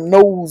God,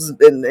 nose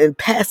and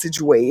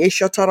passageway.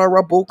 Father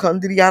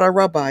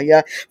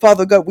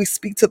God, we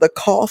speak to the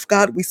cough,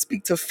 God, we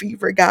speak to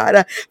fever, God.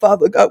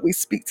 Father God, we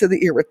speak to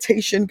the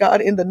irritation,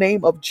 God, in the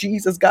name of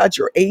Jesus. God,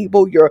 you're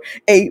able, you're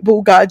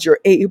able, God, you're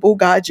able,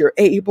 God, you're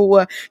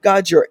able,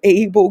 God, you're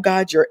able,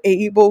 God, you're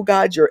able,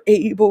 God, you're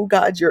able,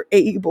 God, you're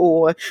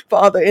able.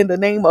 Father, in the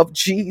name of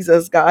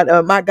Jesus, God,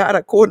 my God,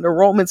 according to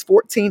Romans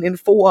 14 and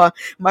 4,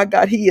 my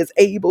God, He is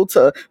able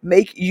to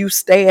make you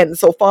stand.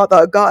 So,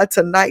 Father God,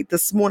 tonight,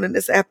 this morning,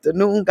 this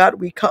afternoon, God,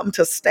 we come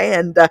to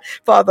stand.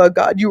 Father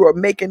God, you are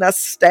making us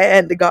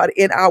stand, God,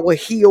 in our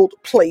healed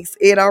place,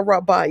 in our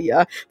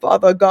Rabbiah.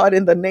 Father God,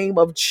 in the name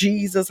of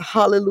Jesus,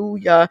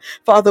 hallelujah.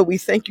 Father, we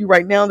thank you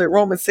right now that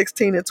Romans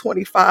 16 and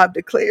 25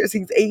 declares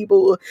He's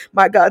able,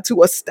 my God,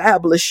 to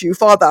establish you.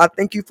 Father, I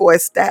thank you for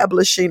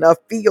establishing a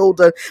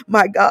field,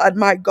 my God,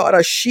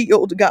 a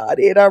shield, God,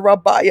 in a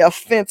Rabbiah, a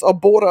fence, a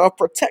border of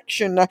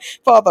protection,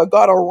 Father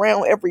God,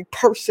 around every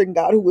person,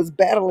 God, who is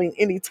battling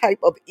any type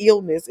of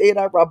illness. In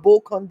a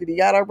Rabbo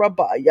Kandriyara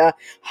Rabbiah.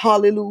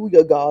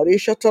 Hallelujah, God.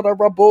 Ishatara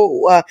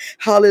Rabbo.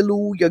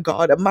 Hallelujah,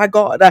 God. My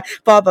God,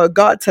 Father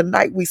God,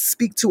 tonight we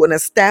speak to an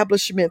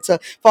establishment,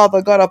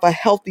 Father God, of a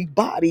healthy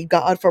body,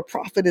 God, for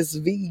Prophetess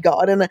V,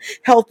 God, and a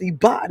healthy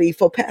body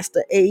for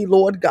Pastor A,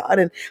 Lord God,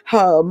 and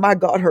her, my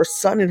God, her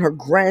son and her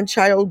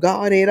grandchild,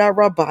 God, Era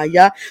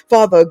Rabbiah,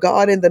 Father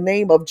God, in the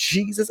name of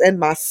Jesus, and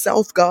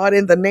myself, God,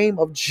 in the name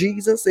of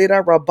Jesus,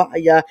 Era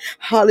Rabbiah,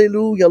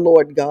 hallelujah,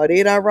 Lord God,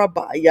 Era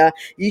Rabbiah,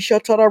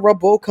 Ishatara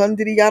Rabo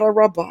Kandriyara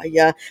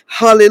Rabbiah,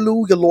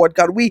 hallelujah, Lord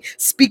God. We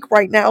speak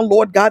right now,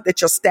 Lord God,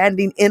 that you're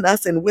standing in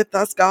us and with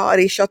us, God.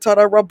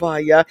 Ishatara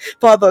Rabbiah.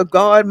 Father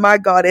God, my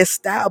God,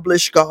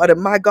 establish, God,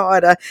 and my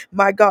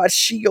God,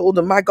 shield,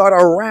 and my God,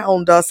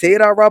 around us.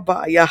 Era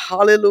Rabbiah.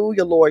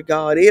 Hallelujah, Lord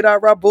God. Era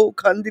Rabo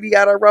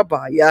Kandriyara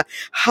Rabbiah.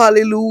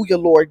 Hallelujah,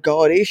 Lord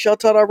God.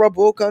 Ishatara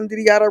Rabo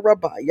Kandriyara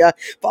Rabbiah.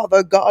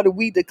 Father God,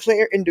 we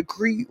declare and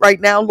decree right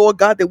now, Lord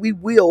God, that we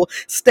will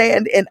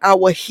stand in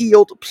our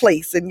healed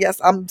place. And yes,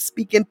 I'm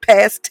speaking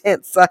past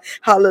tense.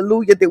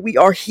 Hallelujah, that we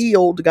are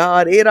healed,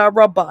 God. Era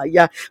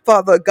Rabbiah.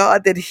 Father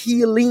God, that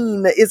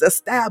healing is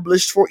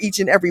established for each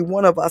and every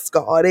one of us,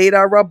 God.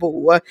 Era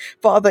Rabbo.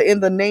 Father, in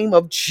the name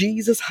of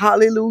Jesus,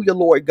 hallelujah,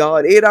 Lord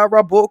God. Era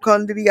Rabbo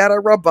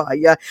Kandriyara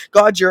Rabbiah.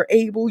 God, you're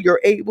able,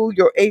 you're able,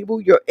 you're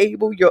able, you're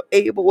able, you're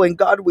able. And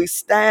God, we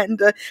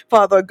stand,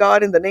 Father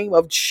God, in the name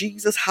of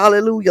Jesus,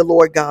 hallelujah,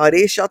 Lord God.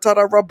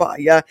 Eshatara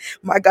Rabbiah.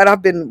 My God,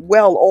 I've been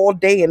well all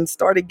day and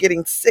started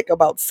getting sick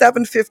about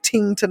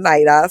 7:15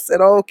 tonight. I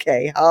said,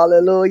 okay,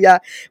 hallelujah.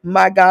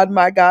 My God,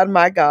 my God,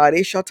 my God.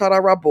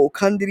 Ishatara Rabo,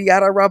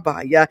 Kandriyara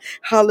Rabbiah.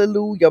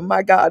 Hallelujah.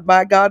 My God,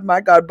 my God,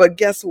 my God. But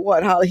guess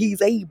what?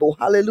 He's able.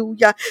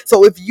 Hallelujah.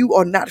 So if you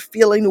are not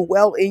feeling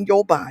well in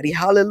your body,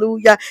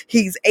 hallelujah,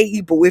 He's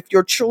able. If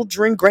your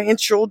children,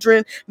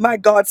 grandchildren, my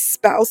God,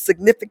 spouse,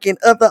 significant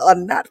other are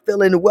not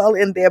feeling well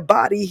in their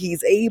body,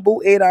 He's able.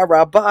 In our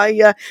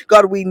Rabbiah.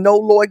 God, we know,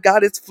 Lord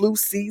God, it's flu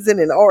season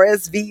and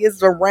RSV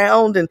is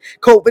around and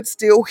COVID's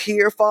still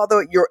here.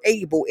 Father, you're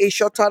able.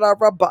 Ishatara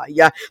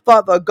Rabbiah.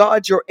 Father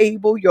God, you're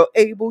able, you're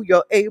able,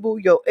 you're able,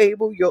 you're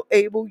able, you're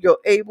able, you're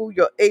able,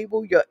 you're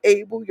able, you're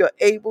able, you're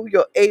able,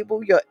 you're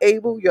able, you're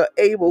able, you're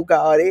able,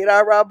 God.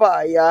 Era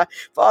Rabbiah.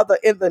 Father,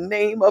 in the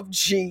name of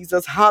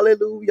Jesus,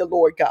 hallelujah,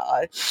 Lord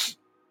God.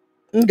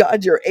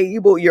 God, you're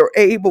able, you're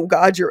able,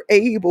 God, you're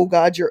able,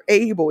 God, you're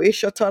able.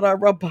 Ishatara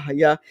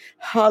Rabbiah.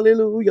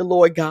 Hallelujah,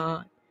 Lord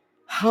God.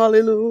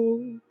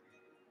 Hallelujah.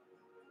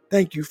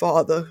 Thank you,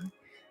 Father.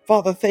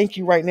 Father, thank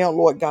you right now,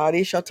 Lord God.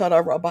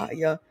 Ishatara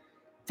Rabbiah.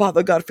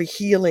 Father God, for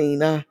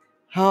healing.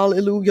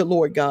 Hallelujah,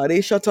 Lord God.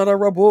 Eshatara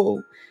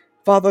Rabo.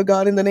 Father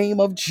God, in the name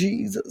of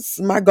Jesus,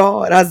 my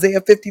God, Isaiah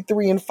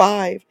 53 and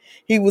 5.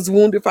 He was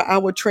wounded for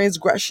our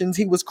transgressions.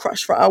 He was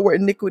crushed for our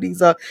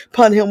iniquities.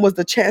 Upon him was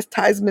the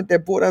chastisement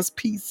that brought us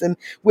peace. And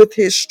with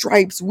his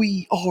stripes,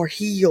 we are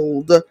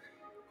healed.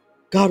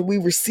 God, we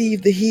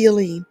receive the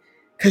healing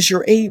because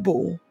you're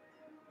able.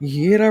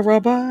 Yera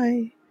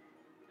Rabbi.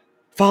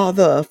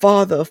 Father,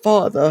 Father,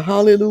 Father.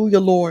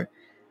 Hallelujah, Lord.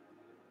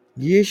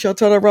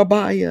 Yeshatara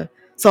Rabbiah.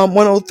 Psalm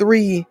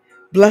 103.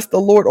 Bless the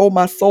Lord, O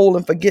my soul,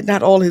 and forget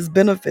not all his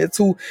benefits,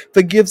 who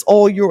forgives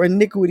all your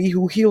iniquity,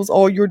 who heals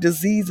all your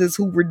diseases,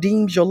 who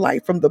redeems your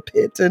life from the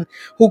pit, and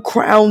who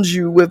crowns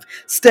you with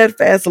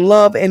steadfast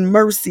love and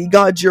mercy.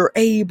 God, you're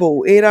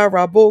able.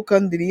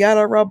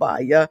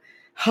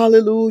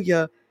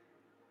 Hallelujah.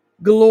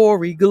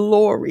 Glory,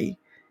 glory.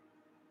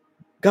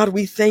 God,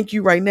 we thank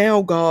you right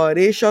now, God.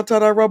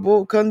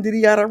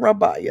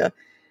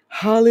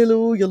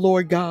 Hallelujah,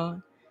 Lord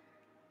God.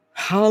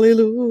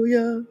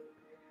 Hallelujah.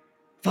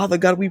 Father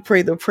God, we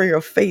pray the prayer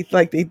of faith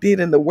like they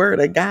did in the word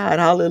of God.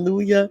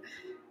 Hallelujah.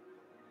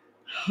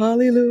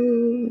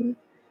 Hallelujah.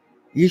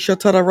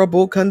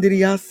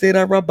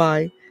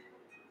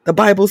 The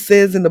Bible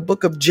says in the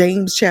book of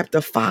James,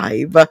 chapter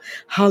 5,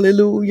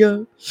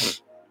 hallelujah.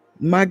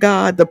 My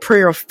God, the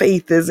prayer of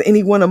faith is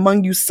anyone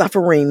among you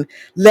suffering,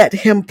 let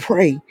him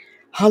pray.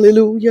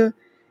 Hallelujah.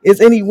 Is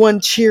anyone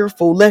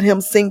cheerful? Let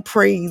him sing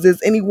praise.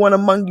 Is anyone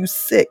among you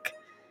sick?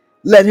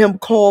 Let him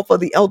call for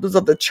the elders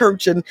of the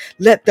church and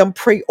let them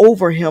pray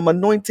over him,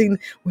 anointing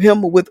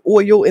him with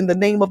oil in the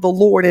name of the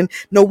Lord. And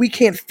no, we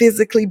can't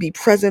physically be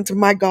present,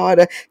 my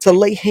God, to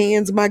lay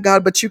hands, my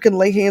God, but you can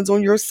lay hands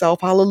on yourself.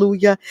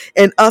 Hallelujah.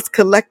 And us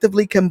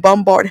collectively can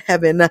bombard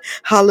heaven.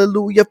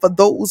 Hallelujah. For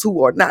those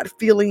who are not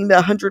feeling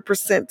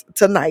 100%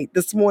 tonight,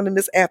 this morning,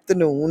 this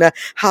afternoon.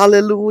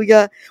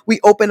 Hallelujah. We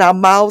open our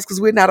mouths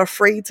because we're not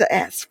afraid to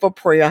ask for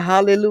prayer.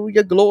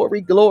 Hallelujah.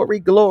 Glory,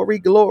 glory, glory,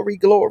 glory,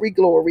 glory,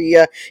 glory.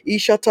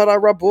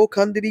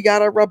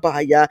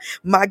 Ishatarabokandiyarabaya.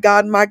 My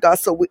God.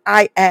 So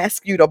I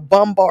ask you to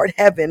bombard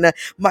heaven,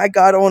 my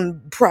God,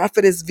 on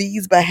Prophetess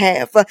V's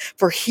behalf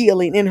for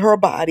healing in her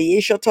body.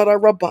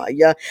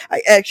 Ishatarabaya.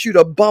 I ask you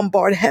to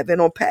bombard heaven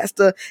on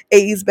Pastor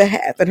A's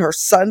behalf and her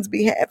son's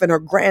behalf and her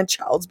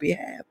grandchild's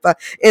behalf.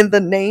 In the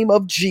name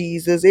of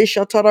Jesus.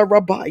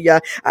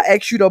 Ishatarabaya. I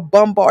ask you to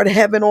bombard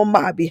heaven on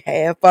my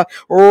behalf.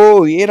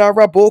 Oh,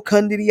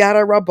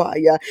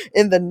 Yedarabokandiyarabaya,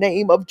 in the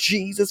name of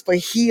Jesus for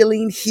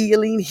healing,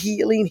 healing,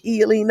 healing,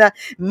 healing.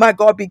 My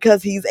God,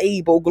 because he's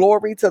able.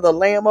 Glory to the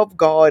Lamb of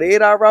God.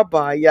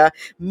 Edarabaya.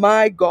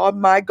 My God,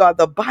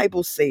 the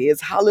Bible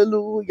says,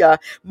 hallelujah.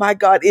 My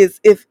God, is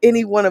if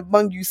anyone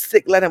among you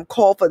sick, let him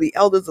call for the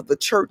elders of the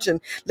church and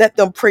let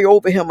them pray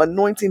over him,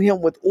 anointing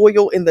him with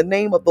oil in the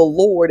name of the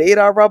Lord.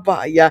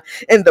 Edarabaya.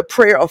 In the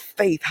prayer of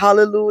faith.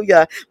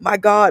 Hallelujah. My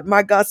God,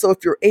 my God. So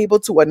if you're able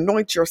to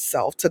anoint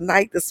yourself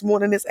tonight, this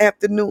morning, this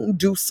afternoon,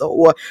 do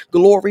so.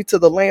 Glory to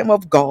the Lamb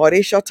of God.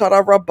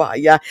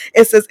 Ishatarabaya.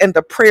 It says, and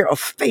the prayer of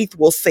faith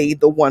will save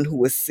the one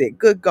who is sick.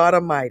 Good God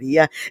Almighty.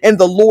 And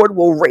the Lord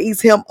will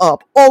raise him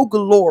up. Oh,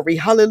 glory.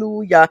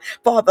 Hallelujah.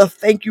 Father,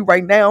 thank you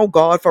right now,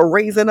 God, for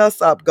raising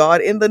us up,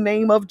 God, in the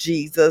name of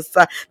Jesus.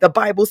 The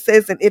Bible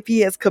says, and if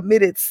he has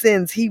committed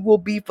sins, he will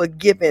be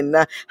forgiven.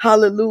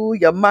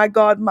 Hallelujah. My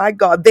God, my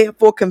God.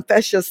 Therefore,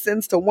 confess your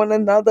sins to one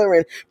another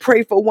and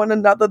pray for one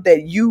another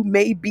that you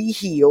may be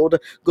healed.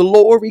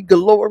 Glory,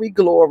 glory,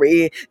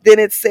 glory. Then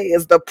it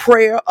says the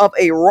prayer of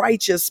a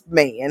righteous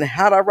man,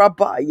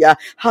 Hadarabaya,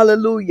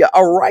 hallelujah,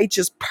 a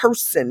righteous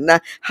person,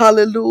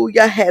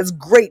 hallelujah, has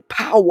great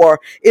power.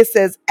 It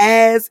says,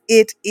 as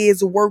it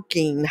is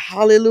working,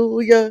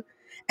 hallelujah,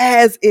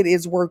 as it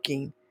is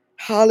working,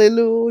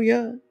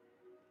 hallelujah,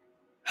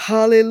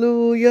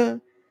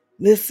 hallelujah.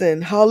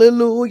 Listen,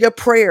 hallelujah,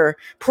 prayer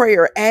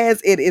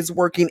as it is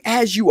working,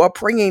 as you are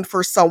praying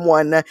for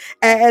someone,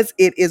 as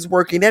it is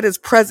working. That is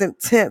present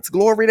tense.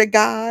 Glory to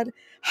God.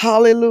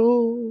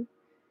 Hallelujah,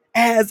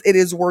 as it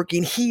is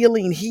working,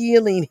 healing,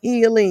 healing,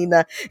 healing.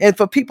 And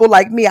for people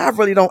like me, I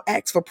really don't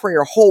ask for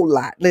prayer a whole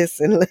lot.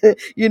 Listen,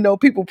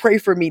 people pray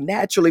for me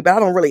naturally, but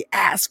I don't really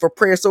ask for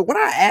prayer. So when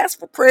I ask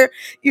for prayer,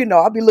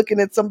 I'll be looking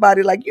at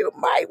somebody like, you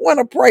might want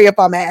to pray if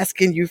I'm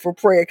asking you for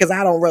prayer, because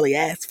I don't really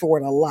ask for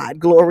it a lot.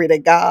 Glory to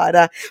God.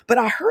 But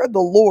I heard the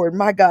Lord,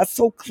 my God,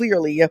 so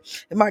clearly,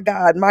 my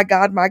God, my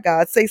God, my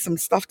God, say some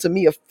stuff to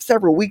me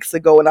several weeks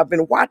ago. And I've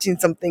been watching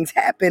some things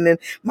happen. And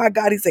my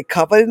God, he said,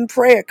 cover it in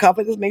prayer,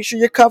 cover this, make sure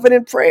you're covered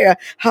in prayer.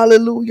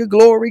 Hallelujah.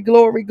 Glory,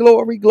 glory,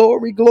 glory,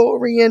 glory,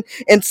 glory.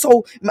 And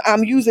so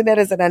I'm using that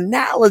as an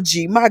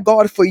analogy, my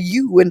God, for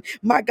you and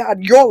my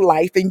God, your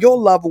life and your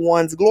loved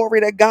ones.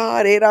 Glory to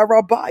God.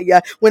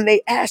 When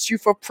they ask you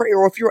for prayer,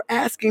 or if you're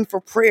asking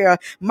for prayer,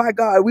 my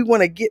God, we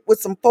want to get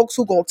with some folks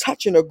who going to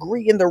touch and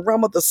agree in the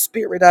realm of the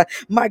spirit.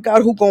 My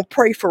God, who going to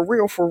pray for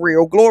real, for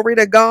real. Glory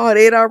to God.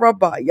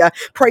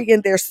 Pray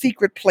in their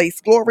secret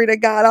place. Glory to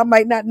God. I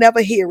might not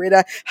never hear it.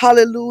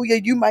 Hallelujah.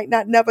 You might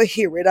not never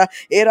hear it.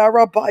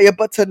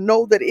 But to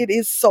know that it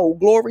is so.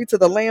 Glory to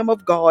the Lamb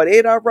of God.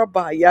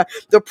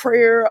 The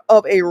prayer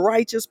of a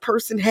righteous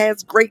person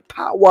has great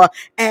power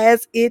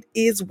as it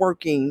is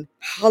working.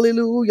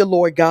 Hallelujah,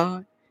 Lord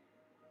God.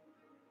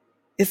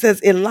 It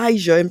says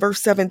Elijah in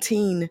verse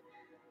 17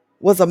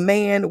 was a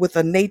man with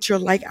a nature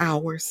like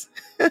ours.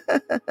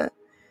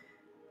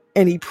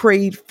 And he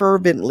prayed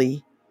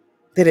fervently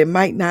that it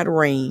might not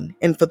rain.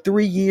 And for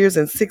 3 years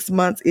and 6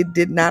 months, it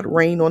did not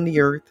rain on the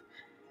earth.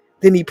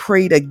 Then he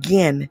prayed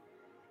again,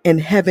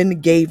 and heaven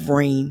gave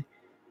rain,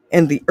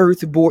 and the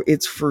earth bore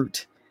its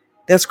fruit.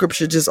 That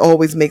scripture just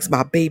always makes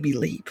my baby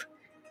leap.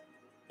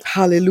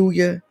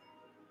 Hallelujah.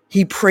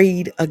 He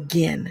prayed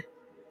again.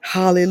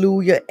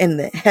 Hallelujah. And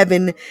the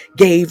heaven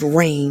gave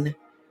rain.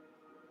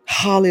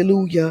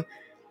 Hallelujah.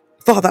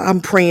 Father,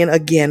 I'm praying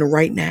again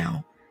right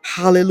now.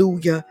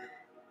 Hallelujah.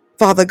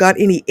 Father God,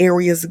 any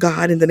areas,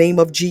 God, in the name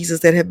of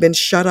Jesus that have been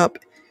shut up,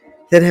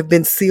 that have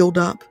been sealed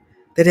up,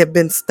 that have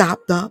been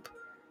stopped up.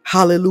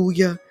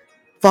 Hallelujah.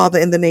 Father,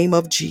 in the name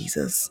of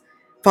Jesus.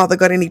 Father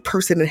God, any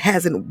person that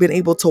hasn't been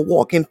able to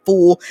walk in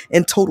full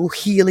and total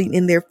healing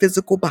in their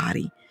physical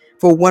body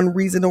for one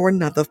reason or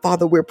another,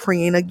 Father, we're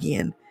praying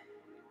again.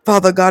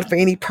 Father God, for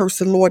any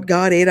person, Lord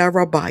God, Eda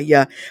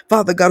Rabaya,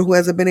 Father God, who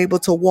hasn't been able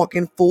to walk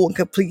in full and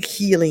complete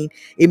healing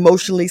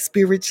emotionally,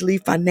 spiritually,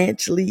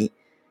 financially,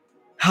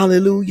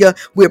 hallelujah.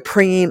 We're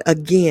praying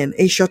again.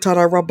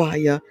 Eshatara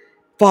Rabaya.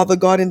 Father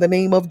God, in the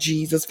name of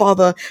Jesus.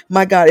 Father,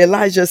 my God,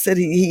 Elijah said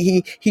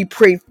he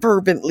prayed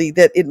fervently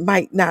that it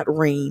might not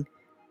rain.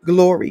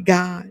 Glory,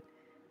 God.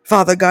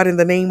 Father God, in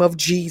the name of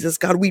Jesus,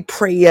 God, we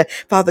pray,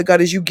 Father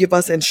God, as you give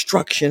us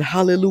instruction.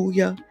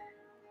 Hallelujah.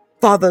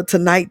 Father,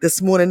 tonight,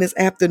 this morning, this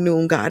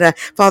afternoon, God,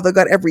 Father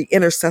God, every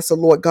intercessor,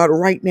 Lord God,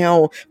 right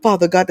now,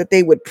 Father God, that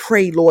they would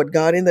pray, Lord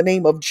God, in the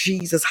name of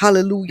Jesus,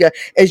 hallelujah,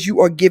 as you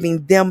are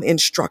giving them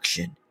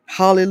instruction,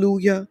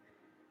 hallelujah.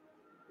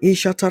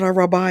 Ishatara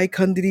Rabbi,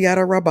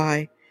 Kandidiyara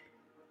Rabbi,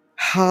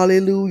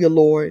 hallelujah,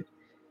 Lord.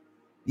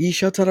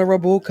 Ishatara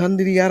Rabo,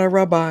 Kandidiyara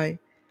Rabbi,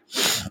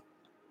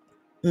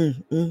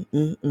 mm, mm,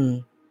 mm,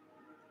 mm.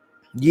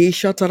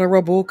 Yeshatara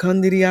Rabo,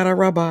 Kandidiyara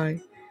Rabbi,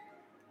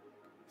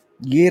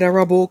 Yera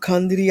Rabo,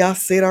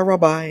 Kandidiyasera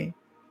Rabbi,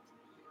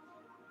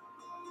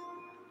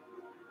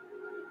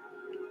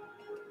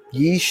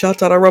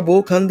 Yeshatara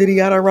Rabo,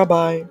 Kandidiyara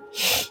Rabbi,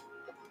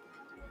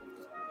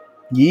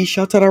 Ye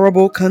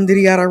Shatarabo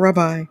Kandiria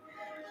Rabbi.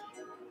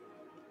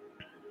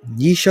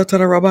 Ye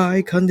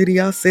Shatarabai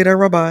Kandiria Seda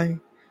Rabbi.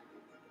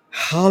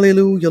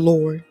 Hallelujah,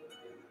 Lord.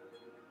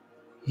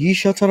 Ye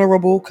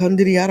Shatarabo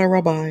Kandiria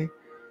Rabbi.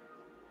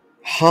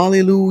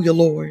 Hallelujah,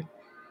 Lord.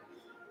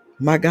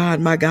 My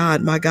God, my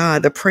God, my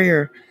God. The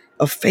prayer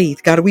of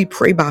faith. God, we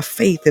pray by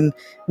faith and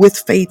with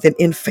faith and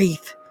in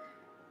faith.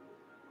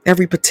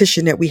 Every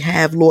petition that we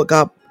have, Lord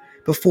God,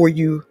 before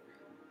you,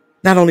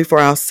 not only for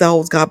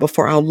ourselves, God, but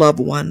for our loved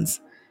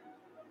ones.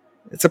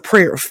 It's a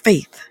prayer of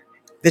faith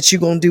that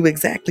you're going to do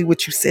exactly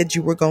what you said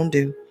you were going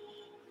to do.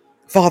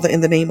 Father,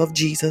 in the name of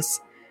Jesus.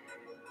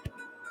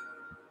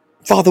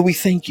 Father, we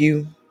thank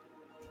you.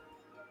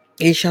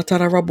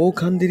 Ishatarabo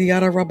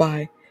Kandiriara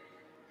Rabbi.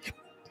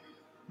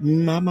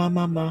 Mama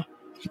Mama.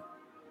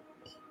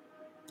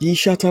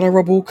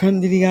 Ishatarabo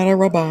Kandiriara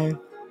Rabbi.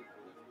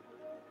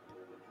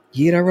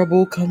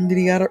 Yirarabo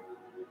Kandiriara.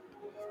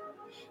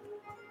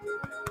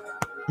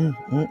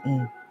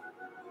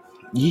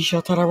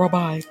 Yishatara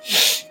Rabbi.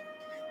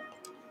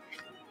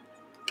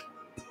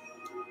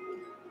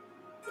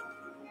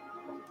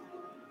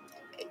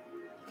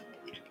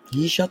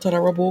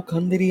 Yishatarabo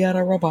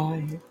Kandiriara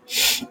Rabbi.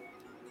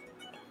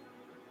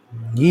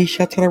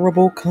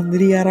 Yishatarabo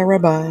Kandiriara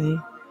Rabbi.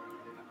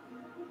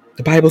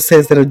 The Bible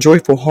says that a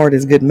joyful heart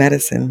is good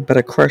medicine, but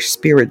a crushed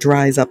spirit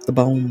dries up the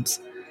bones.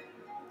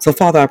 So,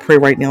 Father, I pray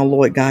right now,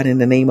 Lord God, in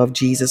the name of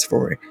Jesus,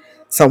 for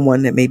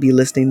someone that may be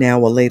listening now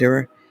or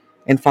later.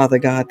 And Father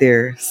God,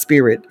 their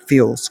spirit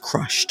feels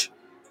crushed.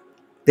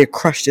 They're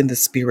crushed in the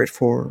spirit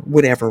for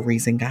whatever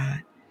reason,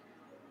 God.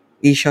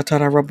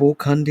 Ishatarabu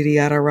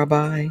kandiriara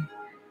rabbi.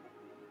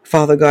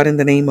 Father God, in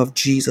the name of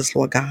Jesus,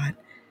 Lord God.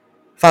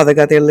 Father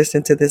God, they're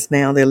listening to this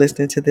now. They're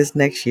listening to this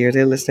next year.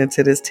 They're listening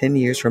to this 10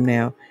 years from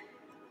now.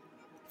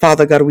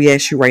 Father God, we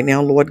ask you right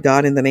now, Lord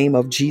God, in the name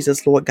of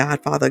Jesus, Lord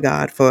God, Father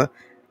God, for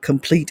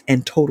complete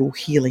and total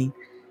healing.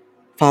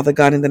 Father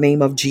God, in the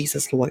name of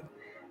Jesus, Lord.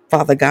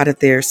 Father God, if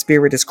their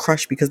spirit is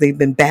crushed because they've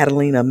been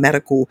battling a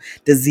medical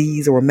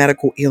disease or a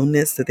medical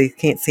illness that they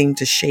can't seem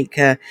to shake.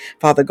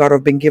 Father God, or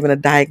have been given a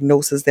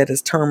diagnosis that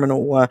is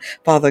terminal.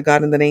 Father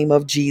God, in the name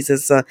of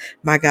Jesus,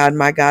 my God,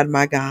 my God,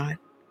 my God.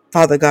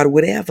 Father God,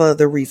 whatever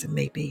the reason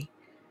may be.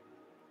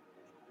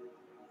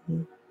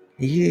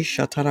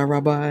 Yeshatara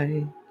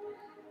Rabbi.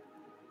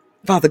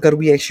 Father God,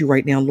 we ask you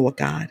right now, Lord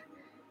God.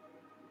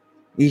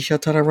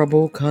 Yeshatara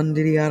Rabo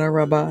Kandiriara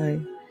Rabbi.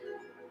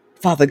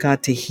 Father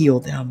God, to heal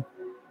them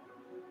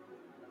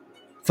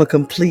for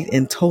complete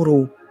and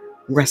total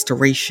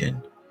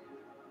restoration.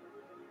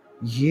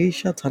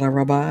 Yeshatara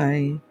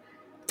Rabbi.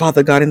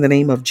 Father God, in the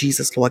name of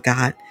Jesus, Lord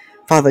God.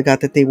 Father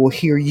God, that they will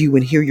hear you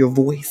and hear your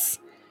voice.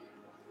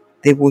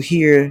 They will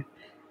hear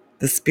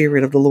the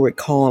Spirit of the Lord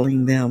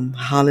calling them.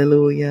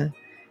 Hallelujah.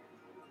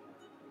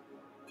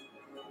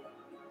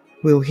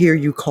 We'll hear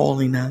you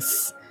calling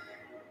us.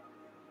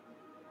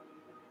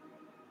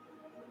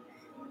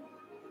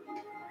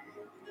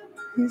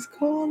 He's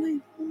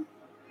calling.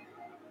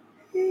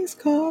 He's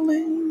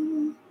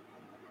calling.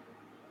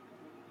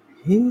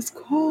 He's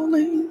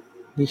calling.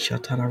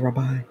 Yeshatara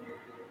Rabbi.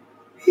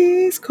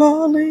 He's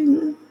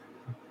calling.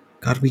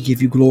 God, we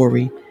give you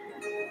glory.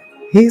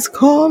 He's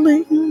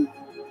calling.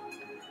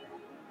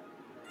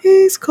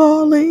 He's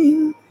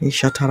calling.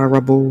 Yeshatara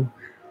Rabbi.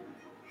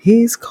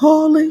 He's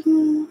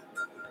calling.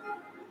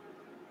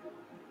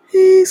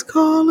 He's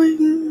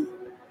calling.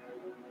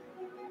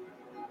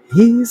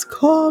 He's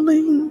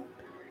calling.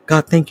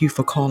 God, thank you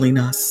for calling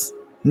us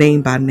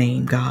name by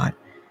name, God.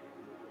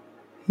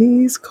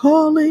 He's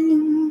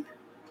calling.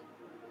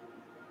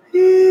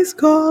 He's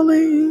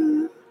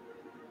calling.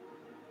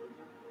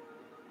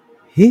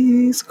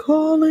 He's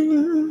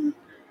calling.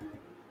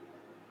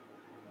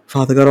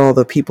 Father God, all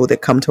the people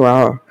that come to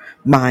our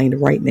mind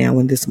right now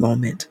in this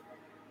moment,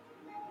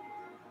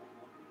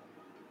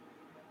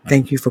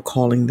 thank you for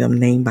calling them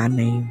name by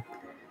name.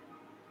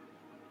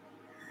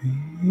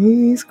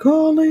 He's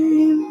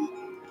calling.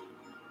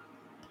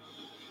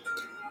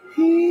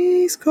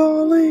 He's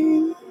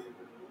calling.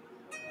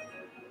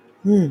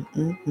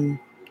 Mm-mm-mm.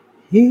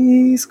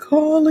 He's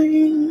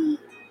calling.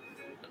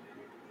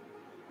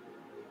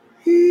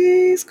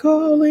 He's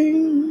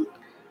calling.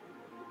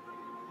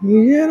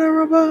 Yeah,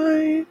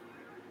 Rabbi.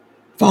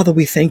 Father,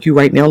 we thank you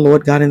right now,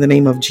 Lord God, in the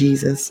name of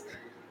Jesus.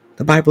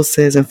 The Bible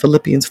says in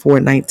Philippians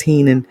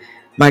 4:19, and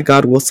my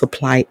God will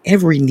supply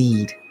every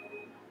need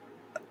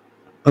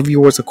of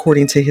yours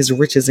according to his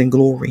riches and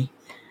glory.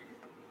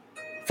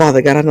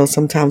 Father God, I know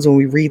sometimes when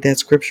we read that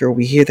scripture or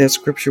we hear that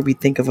scripture, we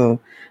think of a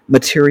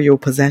material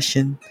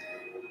possession.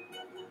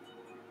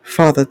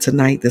 Father,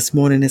 tonight, this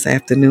morning, this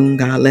afternoon,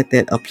 God, let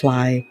that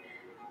apply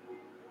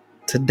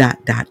to ...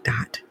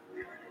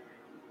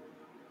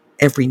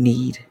 every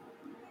need,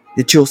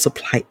 that you'll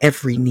supply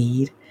every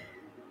need.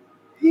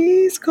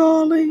 He's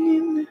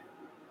calling.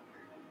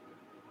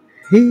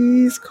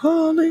 He's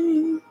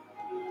calling.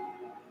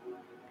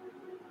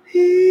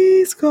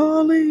 He's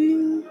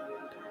calling.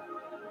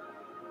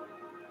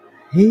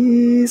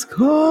 He's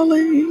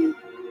calling.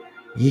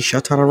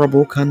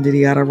 Yishatarabu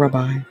Kandidiyara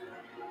Rabbi.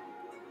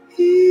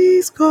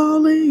 He's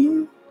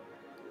calling.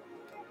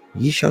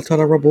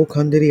 Yishatarabu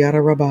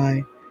Kandidiyara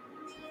Rabbi.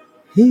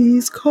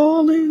 He's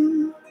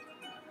calling.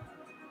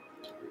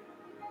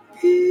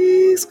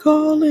 He's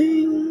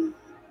calling.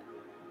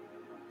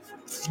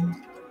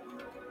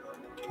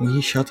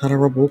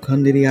 Yishatarabu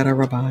Kandidiyara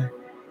Rabbi.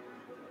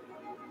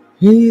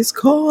 He's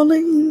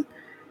calling.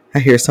 I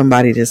hear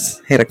somebody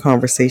just had a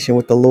conversation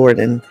with the Lord,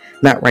 and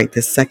not right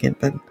this second,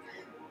 but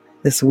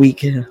this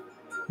week, in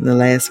the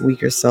last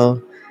week or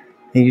so.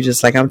 And you're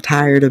just like, I'm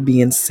tired of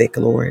being sick,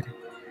 Lord.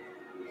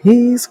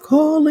 He's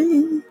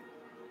calling.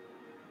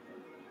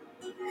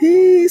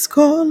 He's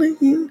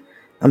calling.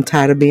 I'm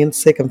tired of being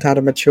sick. I'm tired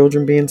of my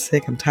children being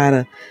sick. I'm tired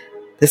of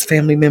this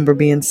family member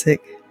being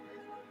sick.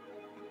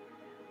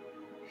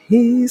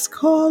 He's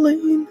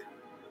calling.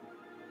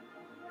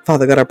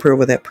 Father God, I pray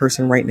over that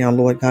person right now,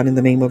 Lord God, in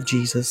the name of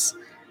Jesus.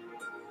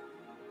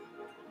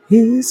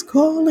 He's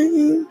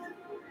calling.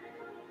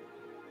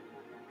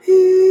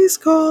 He's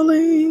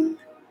calling.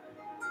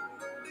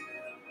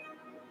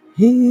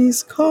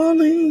 He's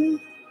calling.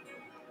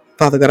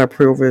 Father God, I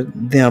pray over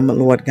them,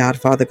 Lord God.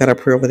 Father God, I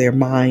pray over their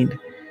mind.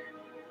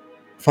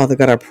 Father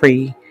God, I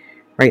pray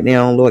right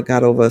now, Lord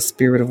God, over a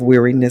spirit of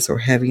weariness or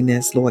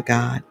heaviness, Lord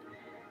God.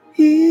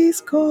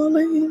 He's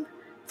calling.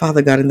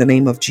 Father God, in the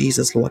name of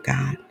Jesus, Lord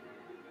God.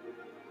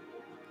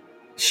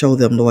 Show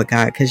them, Lord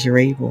God, because you're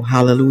able.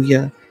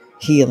 Hallelujah.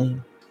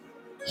 Healing,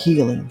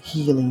 healing,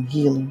 healing,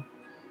 healing.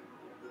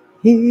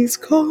 He's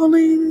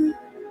calling.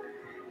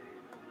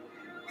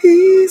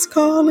 He's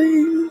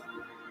calling.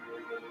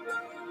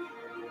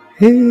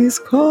 He's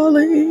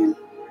calling.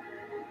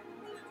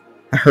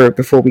 I heard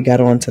before we got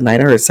on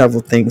tonight, I heard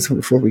several things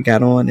before we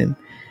got on, and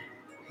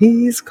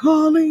he's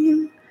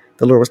calling.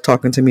 The Lord was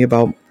talking to me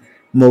about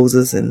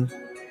Moses and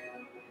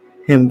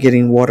him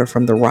getting water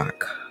from the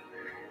rock.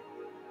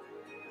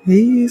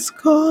 He's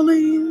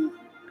calling.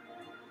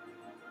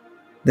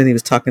 Then he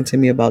was talking to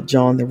me about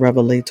John the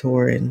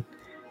Revelator and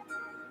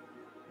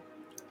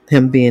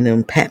him being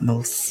in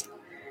Patmos.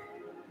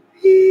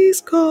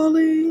 He's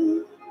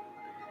calling.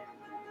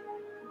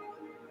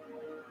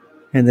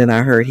 And then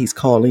I heard he's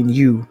calling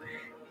you.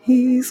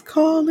 He's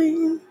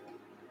calling.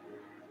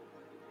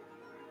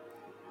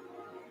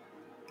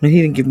 And he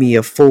didn't give me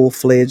a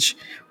full-fledged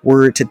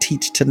word to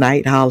teach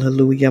tonight.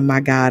 Hallelujah. My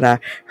God, I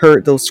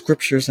heard those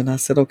scriptures and I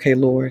said, okay,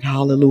 Lord,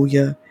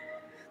 hallelujah.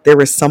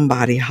 There is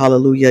somebody,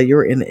 hallelujah.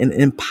 You're in an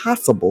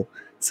impossible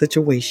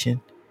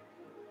situation,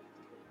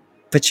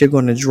 but you're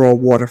going to draw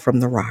water from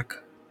the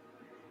rock.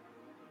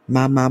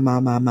 My.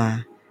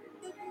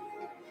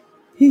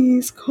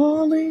 He's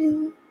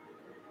calling.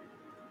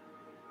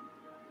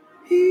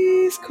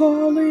 He's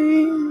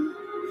calling.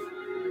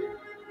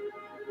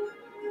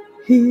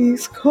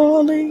 He's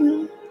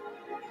calling.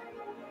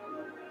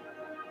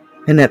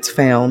 And that's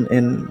found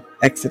in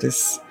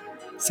Exodus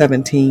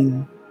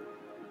 17.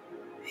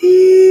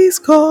 He's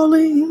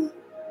calling.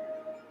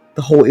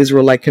 The whole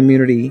Israelite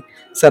community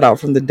set out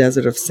from the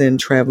desert of sin,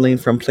 traveling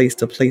from place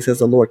to place as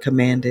the Lord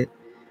commanded.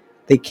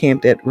 They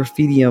camped at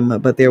Rephidim,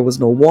 but there was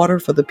no water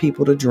for the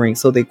people to drink.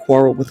 So they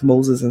quarreled with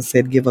Moses and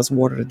said, give us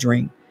water to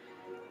drink.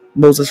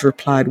 Moses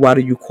replied, why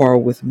do you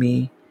quarrel with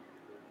me?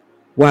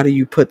 Why do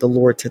you put the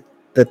Lord to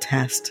the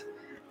test?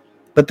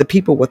 But the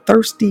people were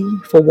thirsty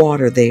for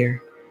water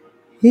there.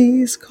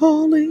 He's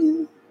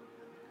calling.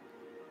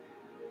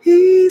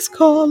 He's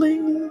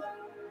calling.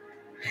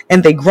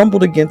 And they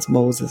grumbled against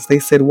Moses. They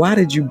said, "Why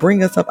did you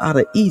bring us up out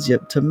of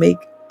Egypt to make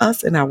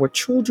us and our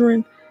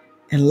children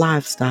and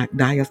livestock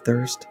die of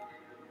thirst?"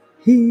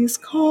 He's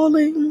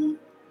calling.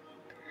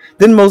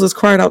 Then Moses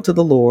cried out to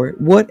the Lord,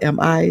 "What am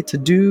I to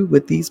do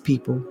with these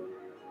people?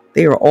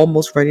 They are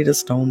almost ready to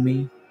stone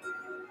me."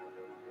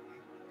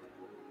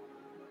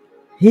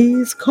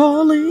 He's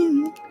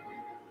calling.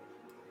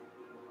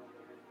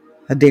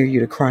 I dare you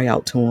to cry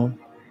out to him.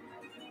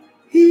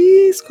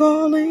 He's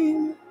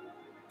calling.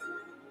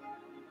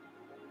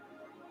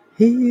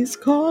 He's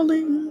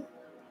calling.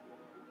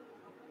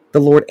 The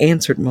Lord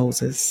answered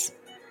Moses.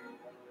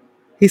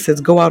 He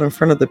says, "Go out in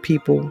front of the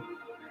people.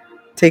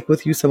 Take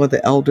with you some of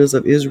the elders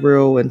of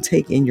Israel and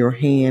take in your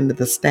hand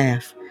the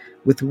staff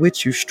with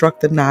which you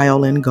struck the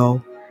Nile and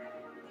go."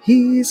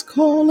 He's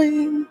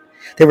calling.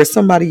 There was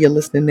somebody you're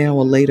listening now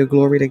or later,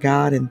 glory to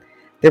God, and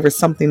there was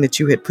something that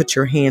you had put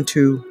your hand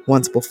to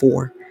once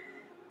before.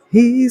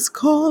 He's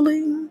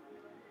calling.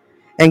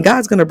 And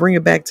God's going to bring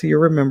it back to your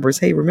remembrance.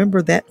 Hey,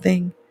 remember that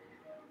thing?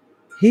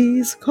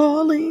 He's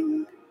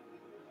calling.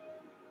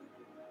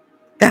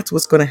 That's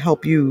what's going to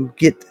help you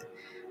get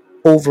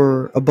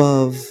over,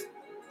 above,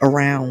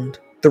 around,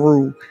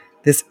 through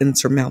this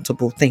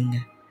insurmountable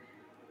thing.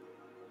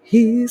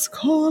 He's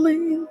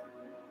calling.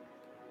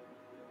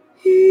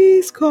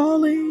 He's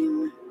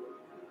calling.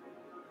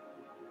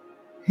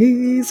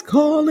 He's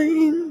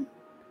calling.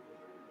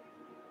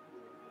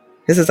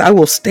 It says, "I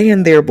will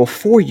stand there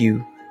before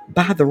you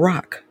by the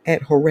rock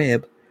at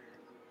Horeb.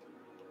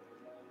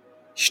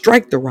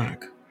 Strike the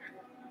rock,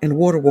 and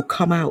water will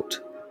come out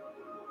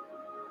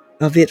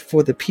of it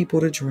for the people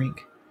to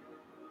drink."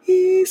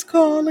 He's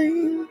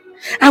calling.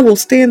 I will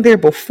stand there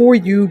before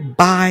you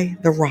by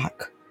the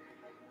rock.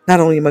 Not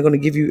only am I going to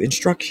give you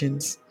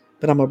instructions,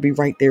 but I'm going to be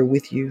right there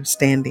with you,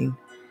 standing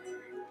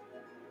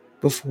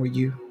before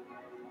you.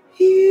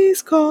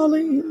 He's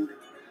calling.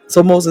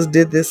 So Moses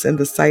did this in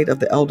the sight of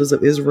the elders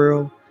of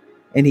Israel,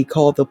 and he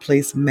called the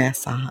place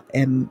Massah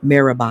and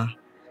Meribah,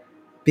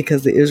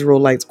 because the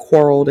Israelites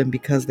quarreled and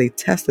because they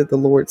tested the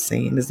Lord,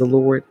 saying, "Is the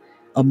Lord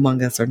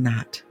among us or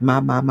not?"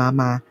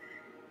 My.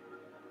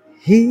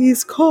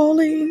 He's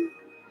calling.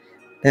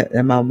 Is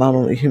the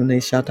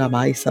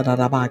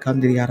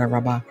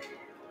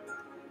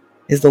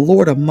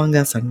Lord among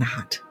us or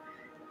not?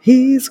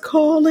 He's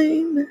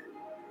calling.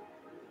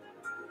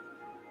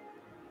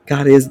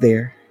 God is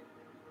there.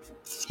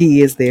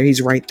 He is there.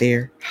 He's right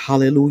there.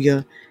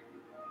 Hallelujah.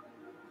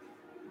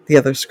 The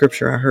other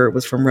scripture I heard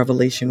was from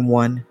Revelation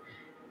 1.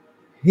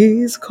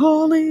 He's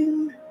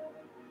calling.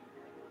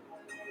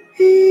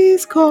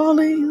 He's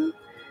calling.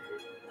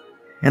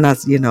 And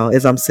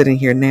as I'm sitting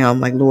here now, I'm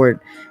like,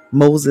 Lord,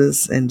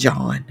 Moses and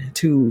John,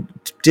 two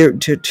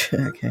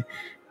okay,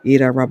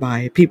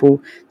 Rabbi,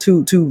 people,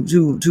 two,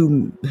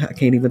 I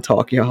can't even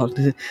talk, y'all.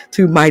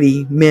 Two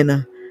mighty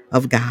men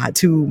of God,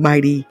 two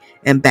mighty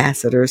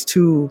ambassadors,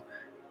 who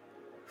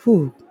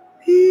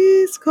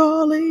he's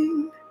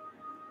calling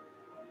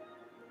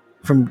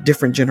from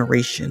different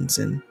generations,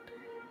 and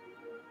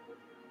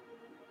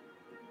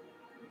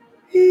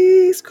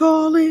he's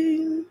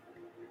calling.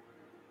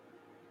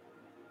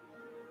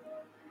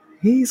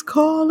 He's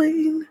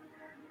calling.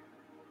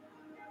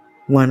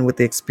 One with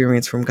the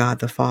experience from God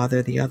the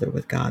Father, the other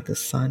with God the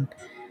Son.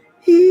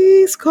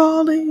 He's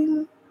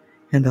calling.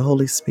 And the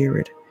Holy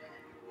Spirit.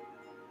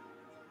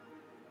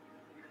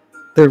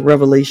 The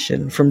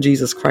revelation from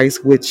Jesus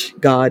Christ, which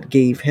God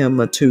gave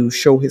him to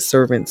show his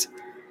servants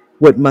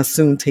what must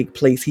soon take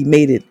place. He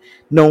made it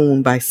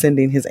known by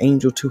sending his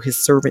angel to his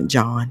servant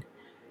John.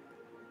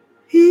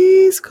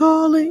 He's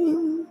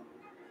calling.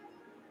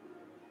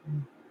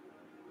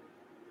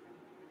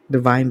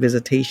 Divine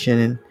visitation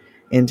and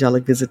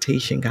angelic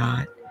visitation,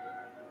 God.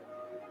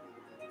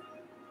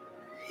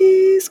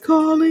 He's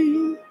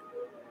calling.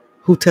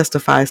 Who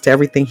testifies to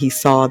everything he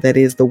saw, that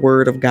is the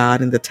word of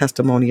God and the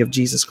testimony of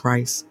Jesus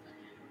Christ.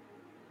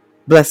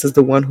 Blessed is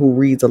the one who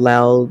reads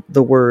aloud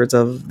the words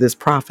of this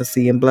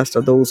prophecy, and blessed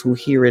are those who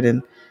hear it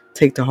and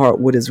take to heart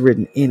what is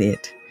written in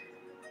it,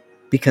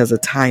 because the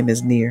time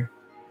is near.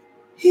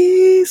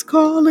 He's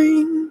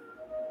calling.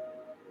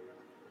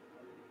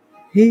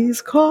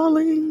 He's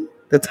calling.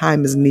 The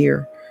time is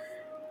near.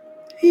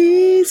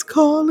 He's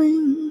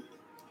calling.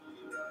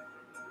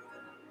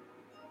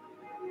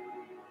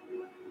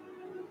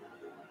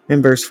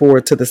 In verse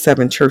 4, to the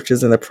 7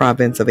 churches in the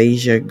province of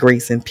Asia,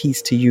 grace and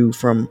peace to you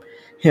from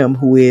him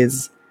who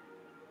is,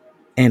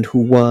 and who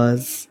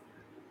was,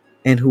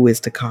 and who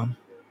is to come,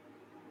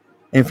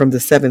 and from the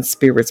 7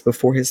 spirits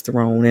before his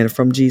throne, and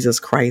from Jesus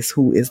Christ,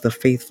 who is the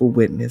faithful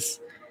witness,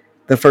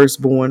 the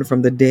firstborn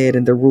from the dead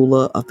and the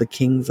ruler of the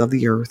kings of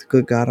the earth.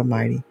 Good God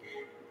Almighty.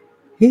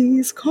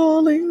 He's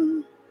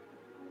calling.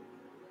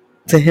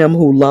 To him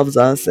who loves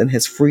us and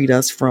has freed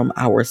us from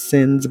our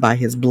sins by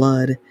his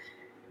blood,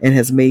 and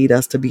has made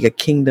us to be a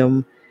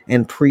kingdom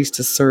and priests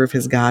to serve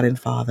his God and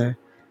Father.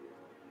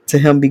 To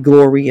him be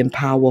glory and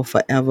power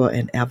forever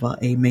and ever.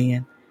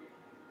 Amen.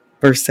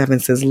 Verse 7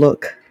 says,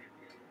 look,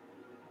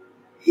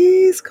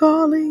 he's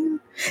calling.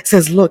 It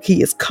says, look,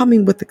 he is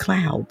coming with the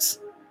clouds.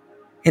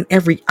 and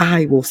every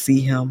eye will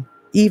see him,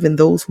 even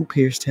those who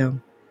pierced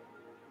him.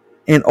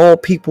 And all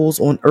peoples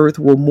on earth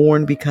will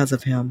mourn because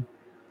of him.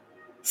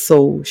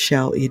 So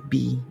shall it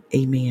be.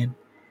 Amen.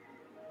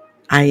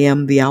 I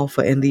am the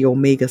Alpha and the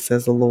Omega,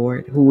 says the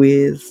Lord, who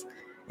is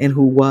and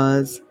who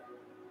was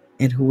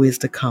and who is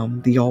to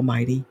come, the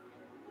Almighty.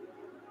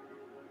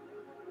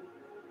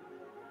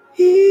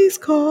 He's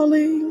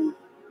calling.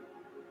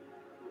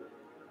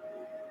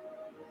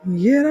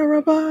 Yet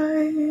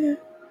Rabbi.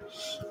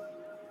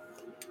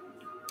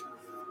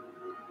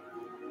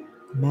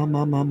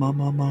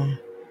 Ma.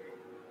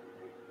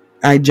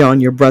 I, John,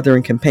 your brother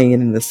and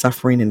companion in the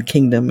suffering and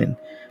kingdom and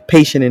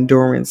patient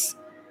endurance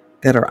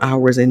that are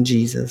ours in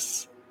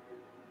Jesus,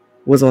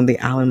 was on the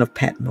island of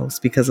Patmos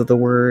because of the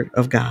word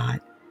of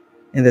God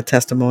and the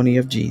testimony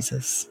of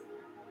Jesus.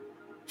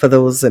 For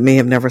those that may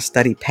have never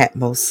studied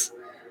Patmos,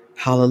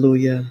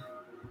 hallelujah.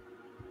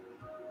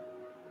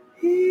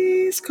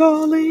 He's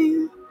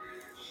calling.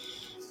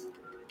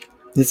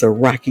 It's a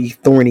rocky,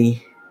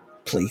 thorny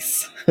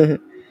place,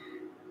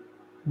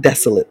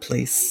 desolate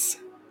place.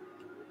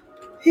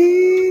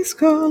 He's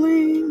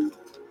calling.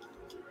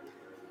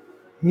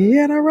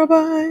 Yet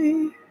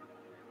Rabbi.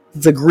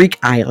 It's a Greek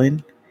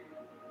island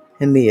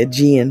in the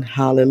Aegean.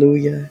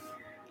 Hallelujah.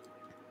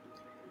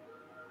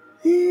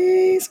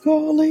 He's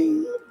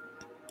calling.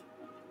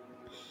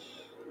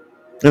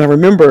 And I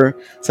remember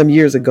some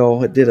years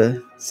ago, I did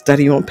a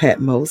study on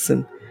Patmos,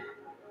 and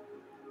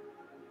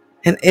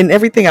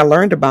everything I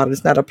learned about it,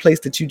 it's not a place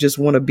that you just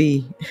want to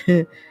be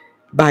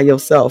by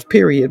yourself,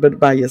 period, but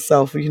by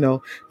yourself,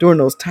 during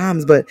those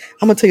times. But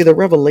I'm going to tell you the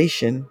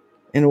revelation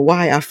and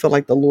why I feel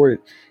like the Lord,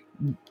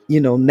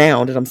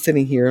 now that I'm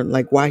sitting here,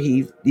 like why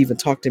he even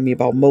talked to me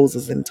about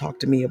Moses and talked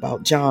to me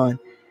about John.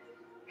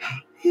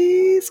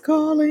 He's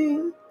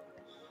calling.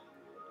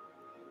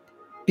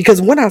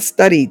 Because when I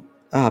studied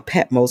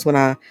Patmos,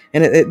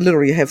 it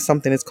literally has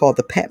something that's called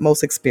the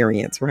Patmos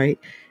experience, right?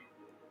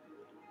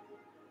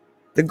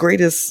 The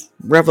greatest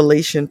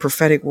revelation,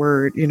 prophetic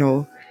word,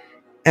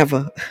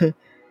 ever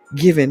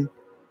given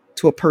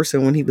to a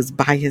person when he was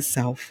by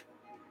himself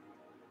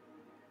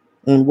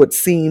on what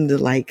seemed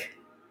like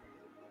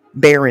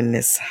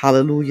barrenness.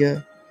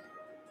 Hallelujah.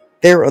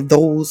 There are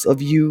those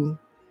of you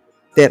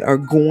that are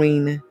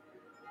going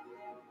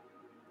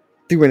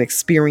through an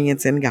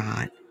experience in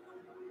God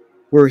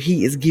where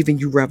he is giving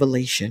you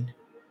revelation.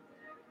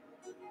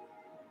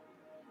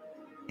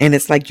 And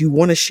it's like you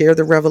want to share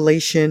the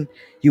revelation.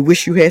 You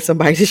wish you had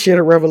somebody to share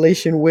the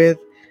revelation with.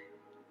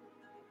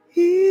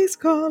 He's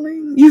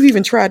calling. You've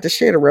even tried to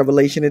share the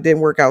revelation. It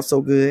didn't work out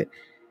so good.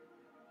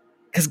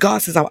 Because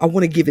God says, I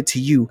want to give it to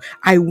you.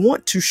 I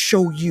want to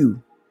show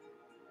you.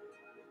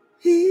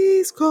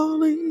 He's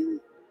calling.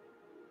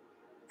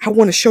 I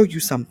want to show you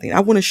something. I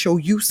want to show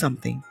you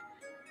something.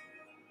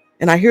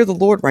 And I hear the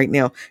Lord right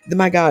now.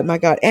 My God,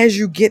 as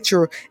you get,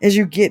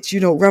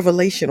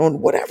 revelation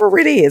on whatever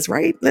it is,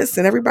 right?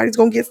 Listen, everybody's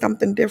going to get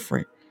something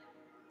different.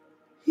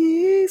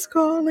 He's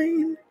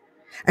calling.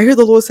 I hear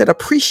the Lord said,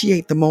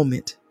 appreciate the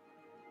moment.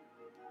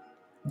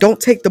 Don't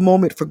take the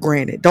moment for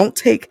granted. Don't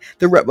take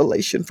the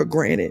revelation for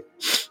granted.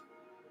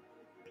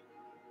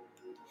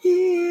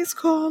 He's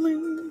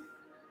calling.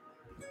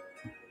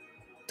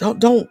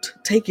 Don't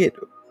take it,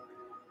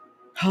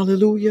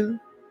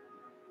 hallelujah,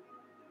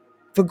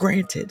 for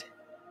granted.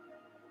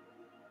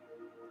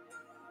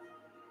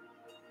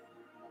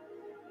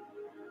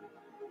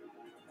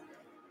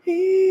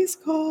 He's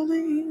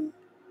calling.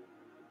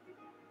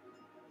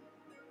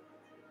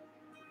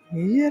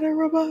 Yet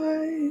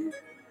Rabbi.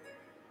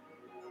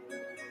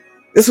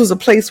 This was a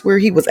place where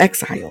he was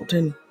exiled,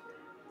 and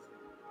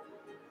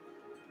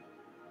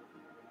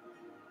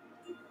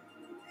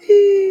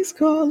he's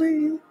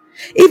calling.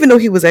 Even though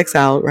he was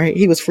exiled, right?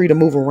 He was free to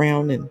move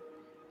around, and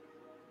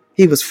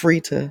he was free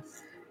to.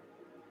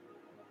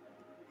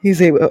 He's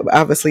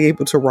obviously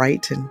able to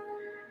write and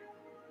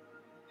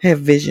have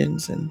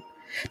visions, and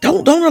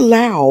don't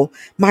allow,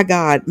 my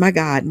God, my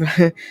God,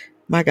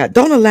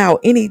 don't allow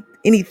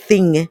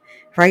anything,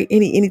 right?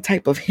 Any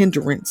type of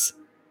hindrance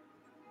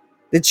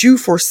that you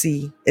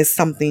foresee as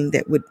something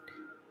that would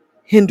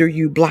hinder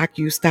you, block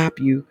you, stop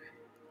you.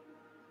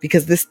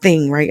 Because this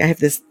thing, right? I have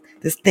this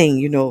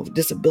thing,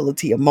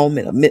 disability, a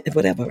moment, a minute,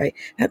 whatever, right?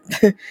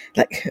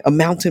 Like a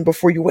mountain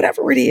before you,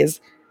 whatever it is.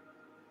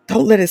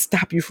 Don't let it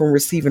stop you from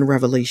receiving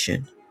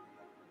revelation.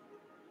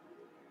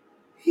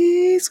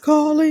 He's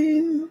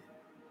calling.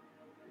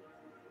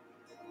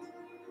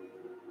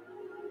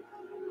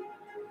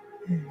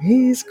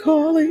 He's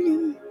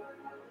calling.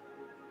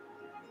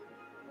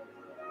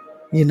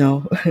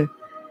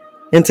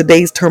 In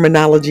today's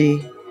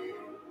terminology,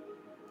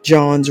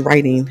 John's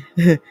writing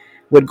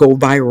would go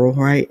viral,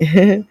 right?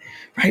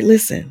 Right,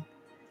 listen.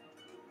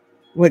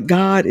 What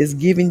God is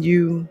giving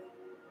you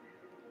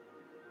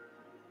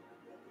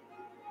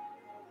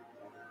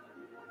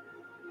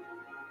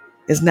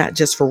is not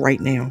just for right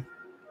now.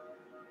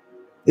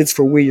 It's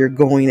for where you're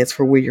going. It's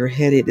for where you're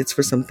headed. It's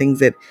for some things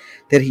that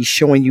he's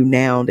showing you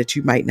now that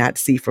you might not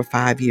see for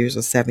 5 years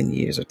or 7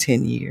 years or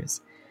 10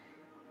 years.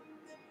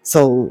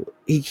 So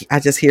I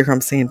just hear him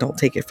saying, don't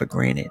take it for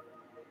granted.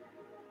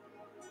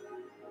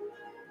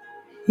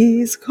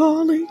 He's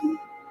calling.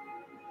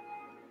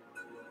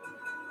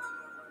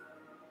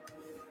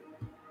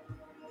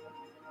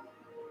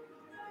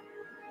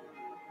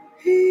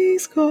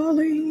 He's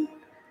calling.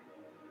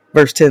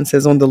 Verse 10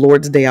 says, on the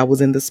Lord's day I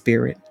was in the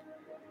Spirit,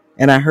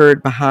 and I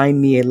heard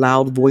behind me a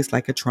loud voice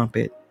like a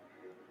trumpet,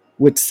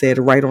 which said,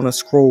 write on a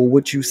scroll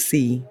what you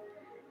see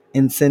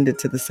and send it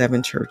to the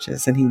 7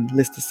 churches. And he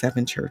listed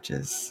 7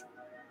 churches.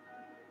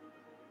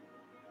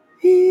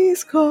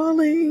 He's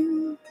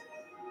calling.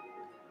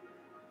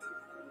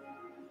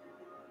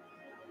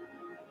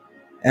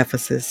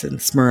 Ephesus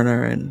and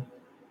Smyrna and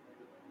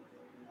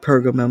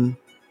Pergamum,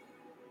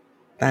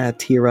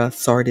 Thyatira,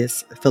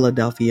 Sardis,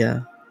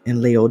 Philadelphia,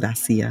 and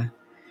Laodicea.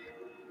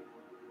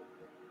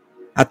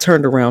 I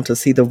turned around to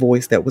see the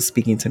voice that was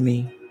speaking to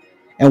me.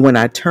 And when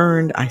I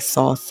turned, I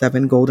saw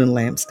 7 golden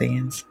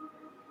lampstands.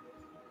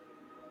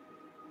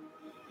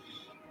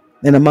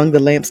 And among the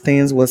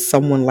lampstands was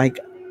someone like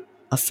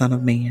a son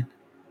of man.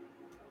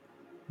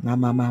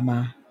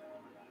 My.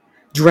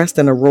 Dressed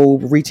in a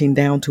robe reaching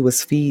down to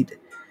his feet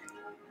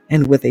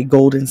and with a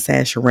golden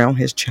sash around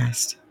his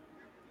chest.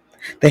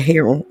 The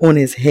hair on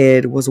his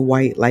head was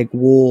white like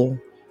wool,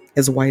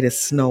 as white as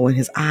snow, and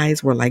his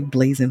eyes were like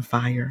blazing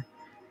fire.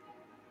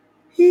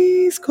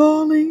 He's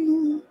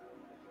calling.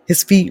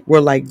 His feet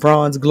were like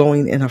bronze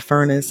glowing in a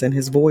furnace, and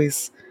his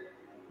voice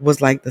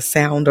was like the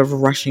sound of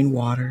rushing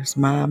waters.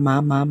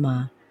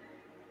 My.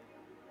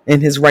 In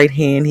his right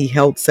hand he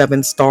held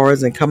 7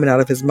 stars, and coming out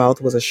of his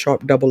mouth was a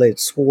sharp double-edged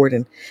sword,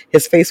 and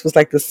his face was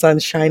like the sun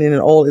shining in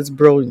all its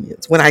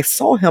brilliance. When I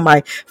saw him,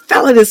 I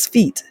fell at his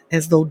feet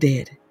as though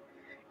dead.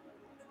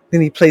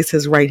 Then he placed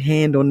his right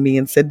hand on me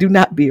and said, do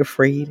not be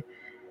afraid.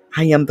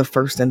 I am the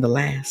first and the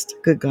last.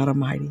 Good God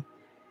Almighty.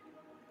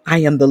 I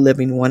am the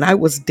living one. I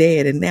was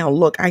dead, and now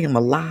look, I am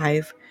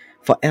alive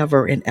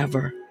forever and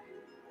ever.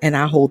 And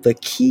I hold the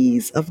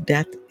keys of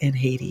death and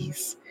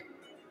Hades.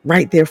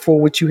 Write therefore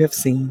what you have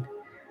seen,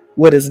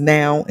 what is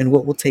now and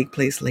what will take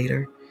place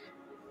later.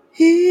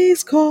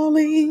 He's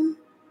calling.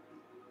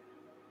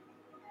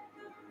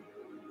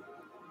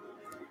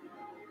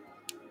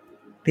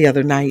 The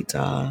other night,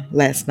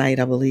 last night,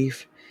 I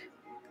believe,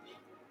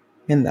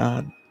 and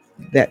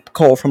that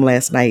call from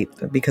last night,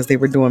 because they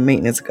were doing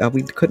maintenance,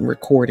 we couldn't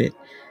record it,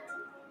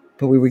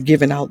 but we were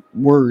giving out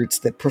words,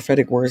 that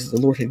prophetic words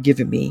the Lord had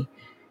given me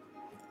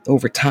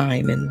over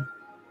time, and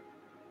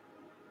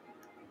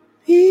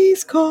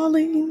He's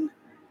calling.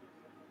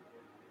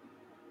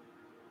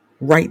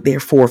 Right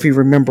therefore, if you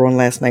remember on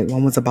last night,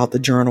 one was about the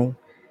journal.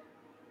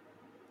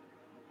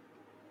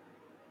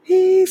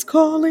 He's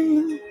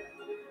calling.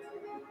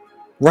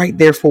 Right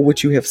therefore,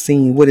 what you have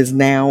seen, what is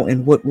now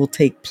and what will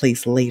take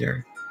place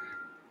later.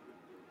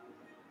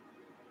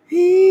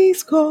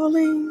 He's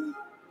calling.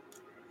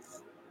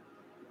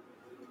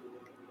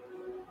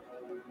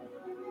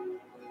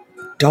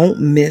 Don't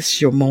miss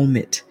your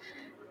moment.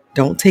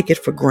 Don't take it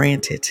for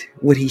granted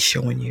what He's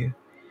showing you.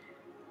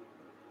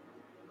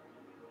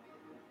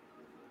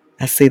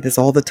 I say this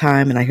all the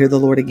time, and I hear the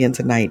Lord again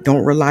tonight.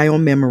 Don't rely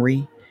on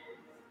memory.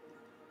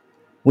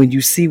 When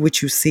you see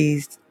what you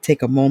see,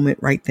 take a moment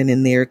right then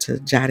and there to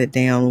jot it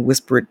down,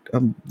 whisper it,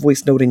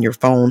 voice note in your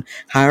phone,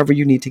 however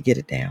you need to get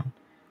it down.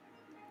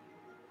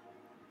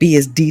 Be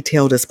as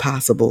detailed as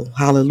possible.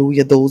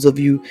 Hallelujah. Those of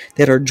you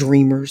that are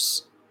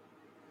dreamers.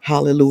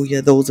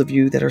 Hallelujah. Those of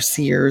you that are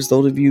seers,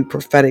 those of you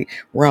prophetic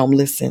realm,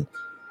 listen.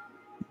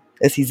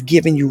 As He's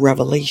giving you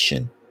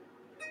revelation,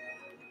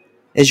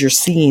 as you're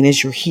seeing,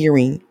 as you're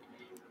hearing,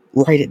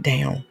 write it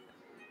down.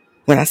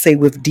 When I say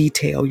with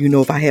detail,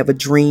 if I have a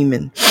dream,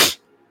 and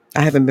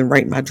I haven't been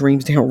writing my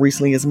dreams down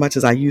recently as much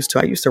as I used to.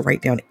 I used to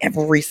write down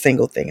every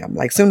single thing. I'm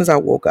like, as soon as I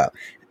woke up,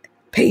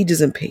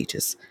 pages and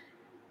pages.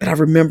 But I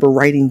remember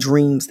writing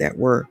dreams that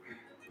were,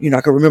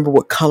 I could remember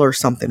what color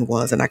something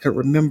was, and I could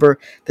remember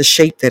the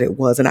shape that it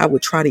was. And I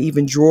would try to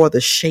even draw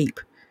the shape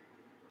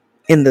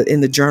in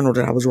the journal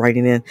that I was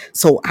writing in,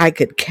 so I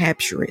could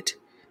capture it.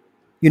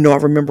 I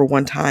remember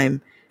one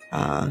time,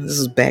 this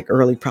was back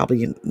early,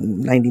 probably in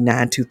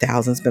 99,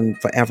 2000, it's been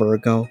forever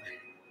ago.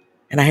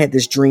 And I had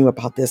this dream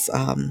about this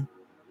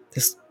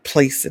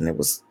place,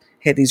 and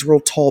had these real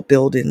tall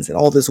buildings, and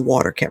all this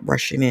water kept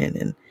rushing in,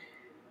 and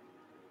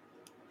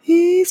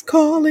He's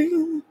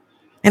calling.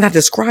 And I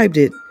described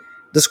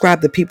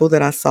the people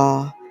that I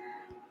saw,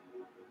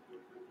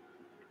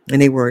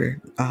 and they were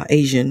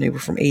Asian. They were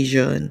from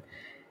Asia, and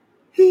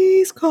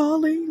He's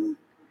calling.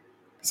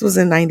 This was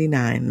in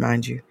 99,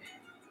 mind you.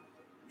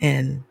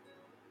 And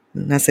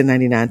I said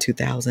 99,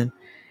 2000.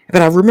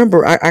 But I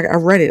remember I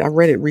read it. I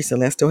read it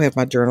recently. I still have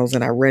my journals,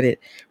 and I read it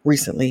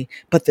recently.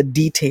 But the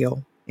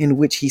detail in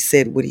which He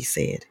said what He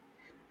said.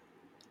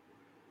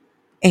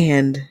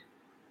 And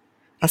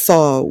I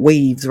saw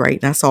waves, right?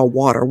 And I saw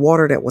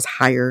water that was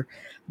higher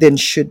than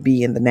should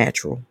be in the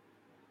natural.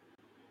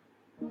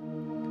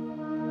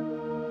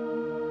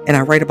 And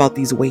I write about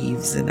these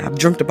waves, and I've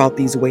dreamt about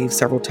these waves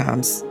several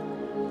times.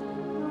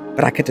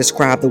 But I could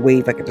describe the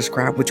wave. I could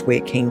describe which way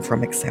it came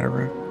from,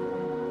 etc.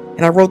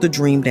 And I wrote the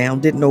dream down,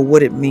 didn't know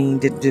what it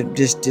meant,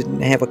 just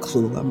didn't have a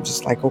clue. I'm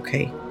just like,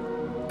 okay.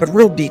 But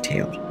real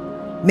detailed.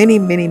 Many,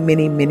 many,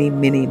 many, many,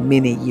 many,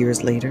 many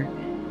years later,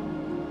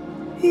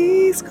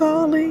 he's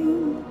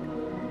calling.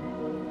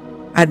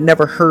 I'd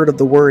never heard of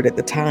the word at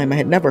the time. I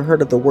had never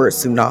heard of the word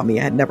tsunami.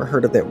 I had never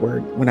heard of that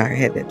word when I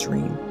had that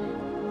dream.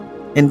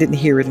 And didn't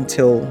hear it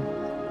until,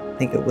 I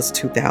think it was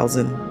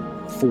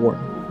 2004,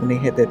 when they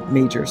had that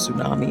major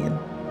tsunami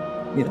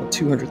and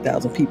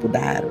 200,000 people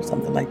died or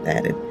something like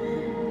that.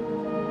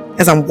 And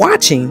as I'm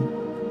watching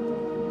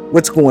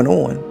what's going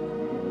on,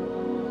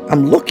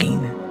 I'm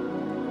looking,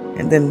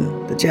 and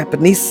then the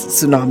Japanese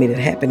tsunami that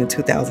happened in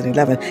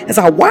 2011. As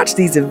I watch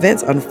these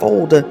events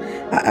unfold,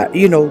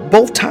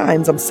 both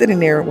times I'm sitting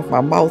there with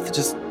my mouth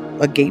just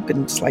agape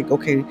and just like,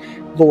 okay,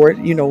 Lord,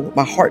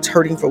 my heart's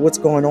hurting for what's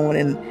going on,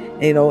 and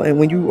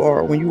when you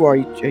are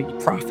a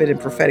prophet and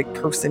prophetic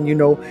person,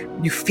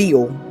 you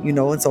feel,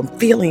 and so I'm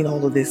feeling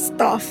all of this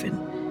stuff, and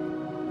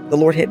the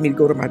Lord had me to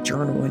go to my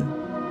journal, and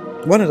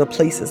one of the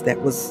places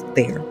that was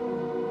there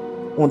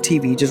on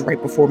TV just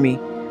right before me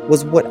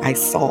was what I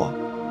saw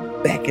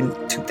back in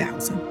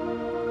 2000.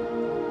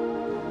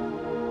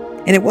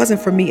 And it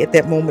wasn't for me at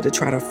that moment to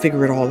try to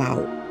figure it all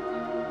out.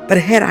 But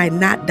had I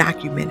not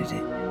documented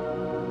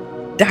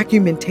it,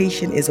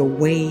 documentation is a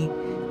way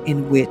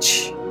in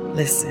which,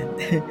 listen,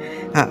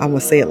 I'm going to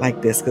say it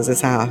like this because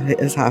it's how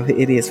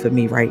it is for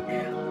me, right?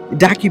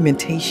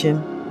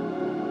 Documentation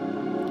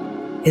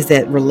is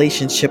that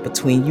relationship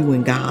between you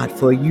and God,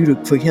 for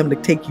him to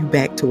take you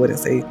back to it and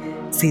say,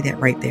 see that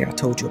right there, I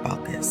told you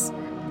about this.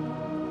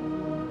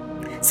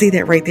 See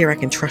that right there, I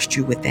can trust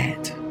you with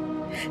that.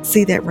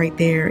 See that right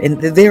there.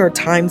 And there are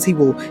times he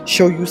will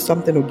show you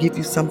something or give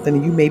you something,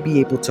 and you may be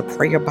able to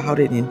pray about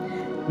it, and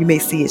you may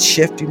see it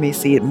shift, you may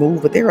see it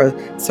move, but there are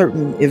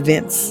certain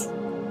events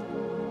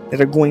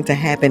that are going to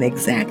happen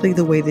exactly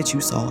the way that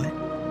you saw it.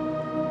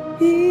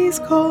 He's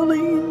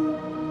calling.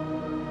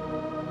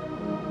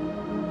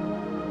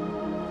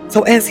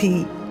 So as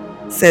he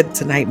said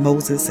tonight,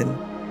 Moses, and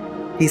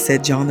he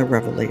said John the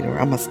Revelator,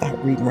 I'm going to stop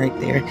reading right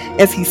there.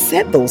 As he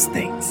said those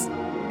things,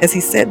 as he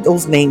said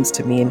those names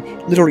to me, and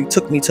literally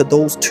took me to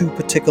those two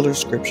particular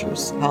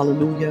scriptures.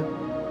 Hallelujah.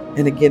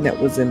 And again, that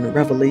was in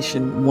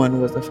Revelation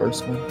 1 was the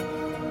first one.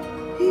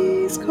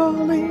 He's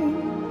calling.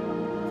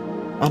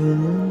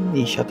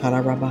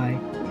 Ishatara Rabbi.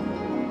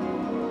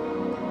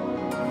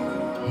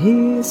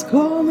 He's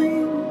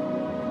calling.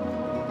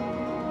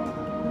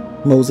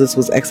 Moses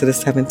was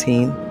Exodus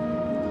 17.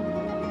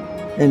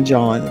 And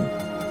John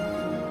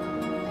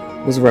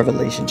was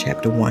Revelation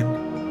chapter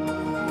 1.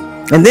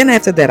 And then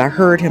after that, I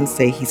heard him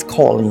say, he's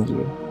calling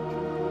you.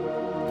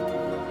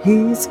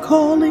 He's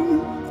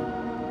calling.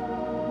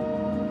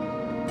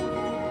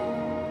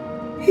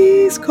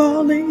 He's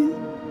calling.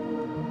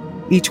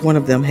 Each one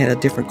of them had a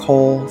different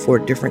call for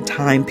a different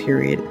time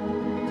period,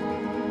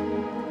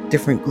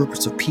 different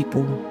groups of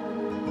people.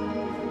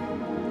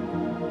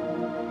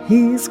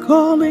 He's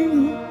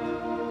calling.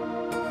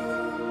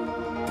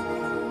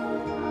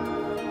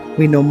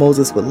 We know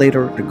Moses would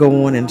later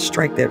go on and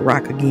strike that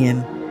rock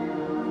again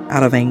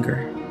out of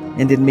anger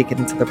and didn't make it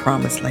into the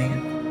promised land.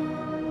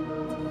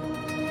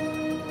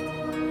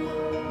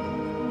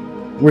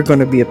 We're going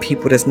to be a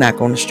people that's not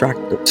going to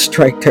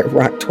strike that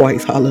rock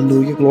twice.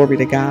 Hallelujah. Glory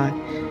to God.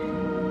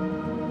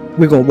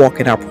 We're going to walk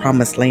in our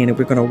promised land, and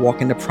we're going to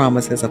walk in the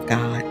promises of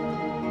God.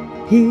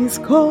 He's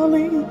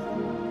calling.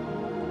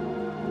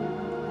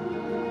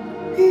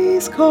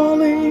 He's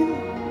calling.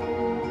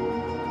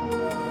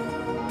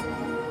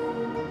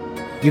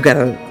 You got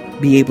to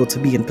be able to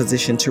be in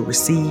position to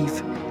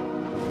receive,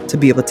 to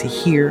be able to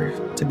hear,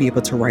 to be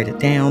able to write it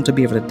down, to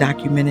be able to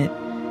document it.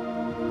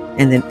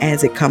 And then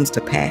as it comes to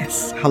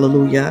pass,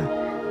 hallelujah,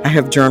 I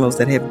have journals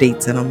that have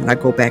dates in them, and I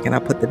go back and I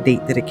put the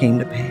date that it came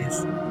to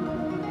pass.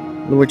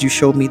 Lord, you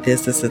showed me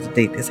this is the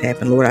date this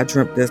happened. Lord, I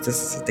dreamt this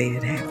is the date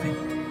it happened.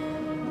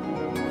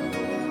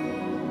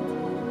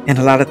 And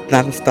a lot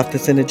of stuff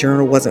that's in the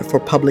journal wasn't for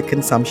public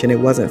consumption. It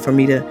wasn't for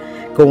me to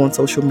go on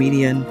social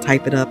media and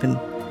type it up and,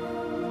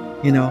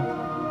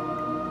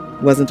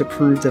 wasn't to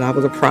prove that I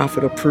was a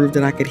prophet or prove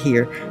that I could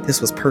hear. This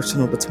was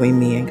personal between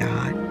me and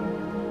God.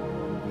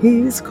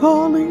 He's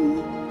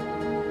calling.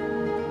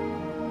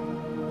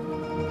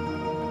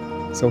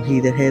 So he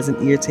that has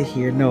an ear to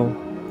hear, know,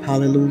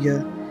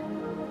 hallelujah,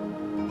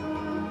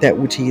 that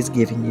which he is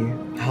giving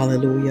you.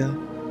 Hallelujah.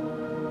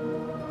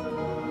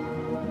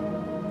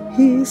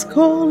 He's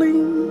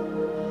calling.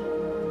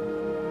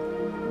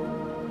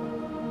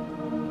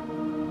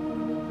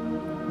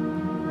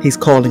 He's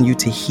calling you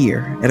to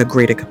hear at a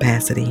greater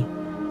capacity.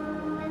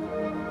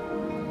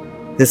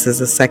 This is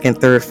the second,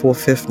 third, fourth,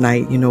 fifth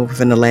night,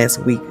 within the last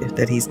week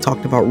that he's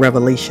talked about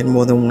revelation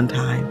more than one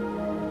time.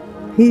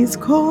 He's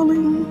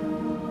calling.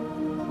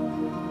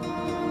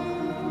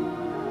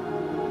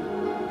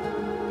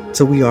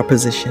 So we are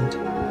positioned.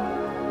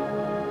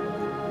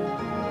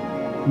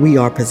 We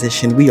are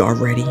positioned. We are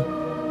ready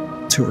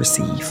to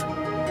receive.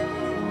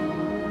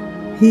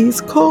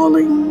 He's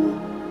calling.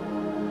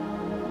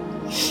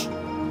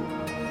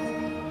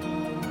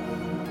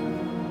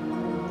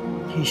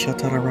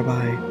 Ishatara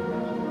Rabbi.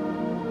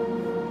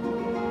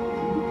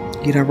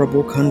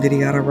 Girarabu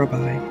Kandiriara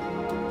Rabbi.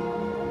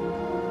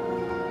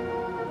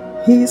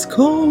 He's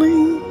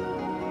calling.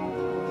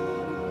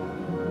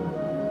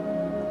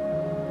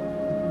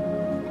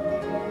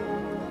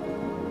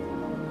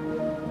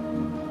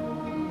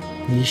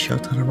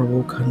 Ishatara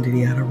Rabu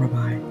Kandiriara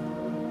Rabbi.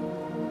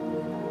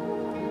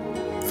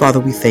 Father,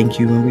 we thank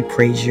you and we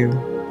praise you.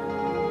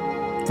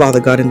 Father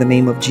God, in the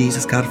name of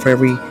Jesus, God, for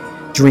every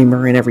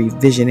dreamer and every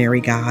visionary,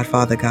 God,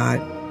 Father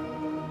God,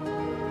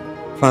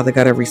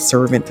 every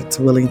servant that's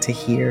willing to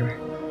hear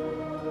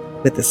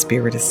what the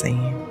Spirit is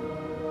saying.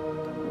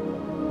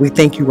 We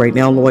thank you right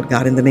now, Lord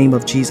God, in the name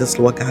of Jesus,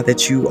 Lord God,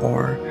 that you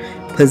are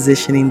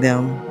positioning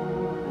them,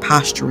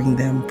 posturing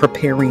them,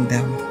 preparing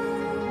them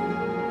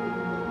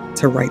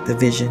to write the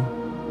vision,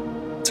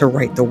 to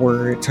write the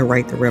word, to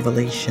write the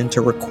revelation,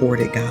 to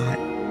record it, God.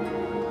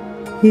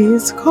 He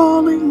is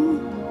calling.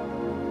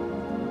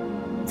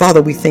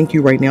 Father, we thank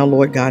you right now,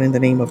 Lord God, in the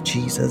name of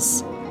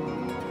Jesus.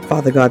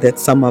 Father God, that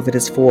some of it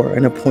is for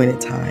an appointed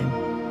time.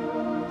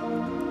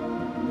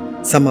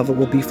 Some of it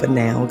will be for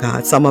now,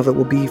 God. Some of it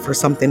will be for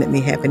something that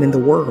may happen in the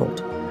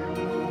world.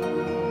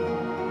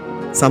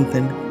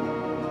 Something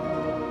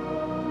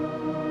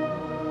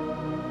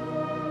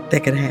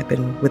that can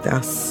happen with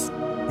us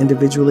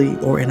individually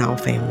or in our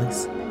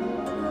families.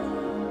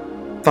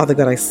 Father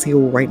God, I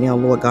seal right now,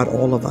 Lord God,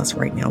 all of us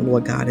right now,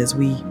 Lord God, as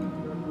we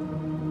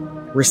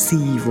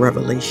receive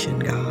revelation,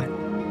 God,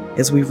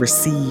 as we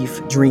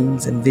receive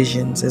dreams and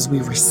visions, as we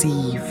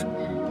receive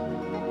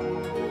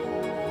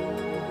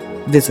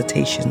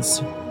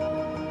visitations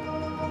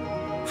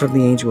from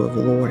the angel of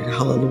the Lord.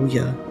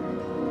 Hallelujah.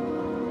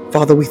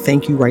 Father, we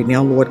thank you right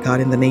now, Lord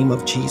God, in the name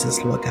of Jesus,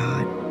 Lord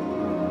God.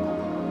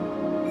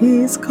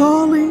 He's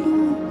calling.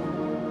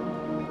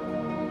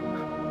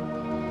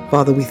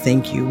 Father, we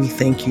thank you, we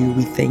thank you,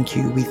 we thank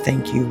you, we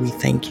thank you, we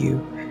thank you.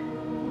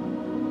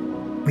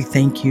 We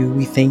thank you,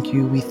 we thank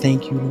you, we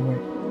thank you,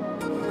 Lord.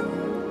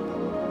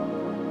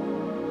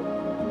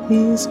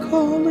 He's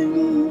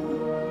calling.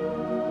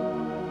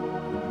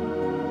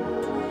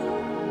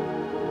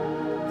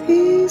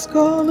 He's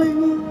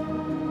calling.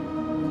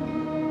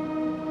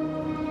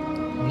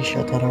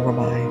 Yishatara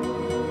Rabbi.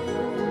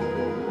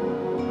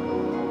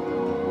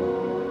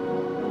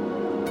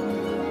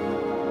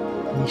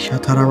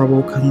 Yishatara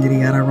Rabu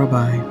Kandiriara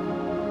Rabbi.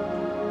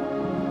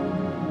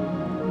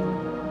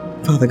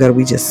 Father God,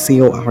 we just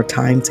seal our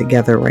time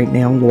together right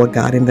now, Lord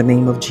God, in the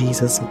name of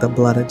Jesus, with the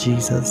blood of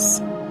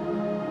Jesus.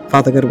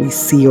 Father God, we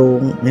seal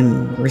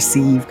and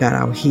receive, God,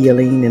 our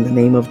healing in the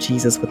name of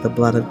Jesus with the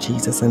blood of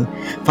Jesus. And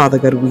Father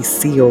God, we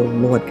seal,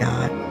 Lord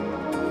God,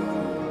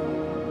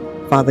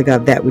 Father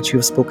God, that which you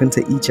have spoken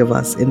to each of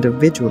us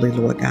individually,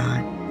 Lord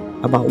God,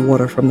 about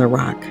water from the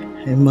rock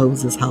and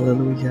Moses,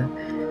 hallelujah,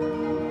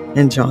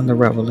 and John the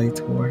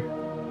Revelator.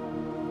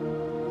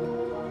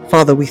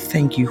 Father, we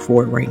thank you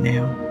for it right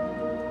now.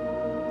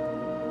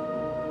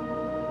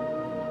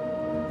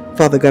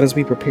 Father God, as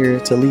we prepare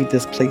to leave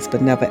this place,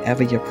 but never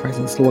ever your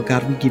presence, Lord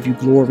God, we give you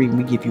glory and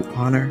we give you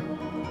honor.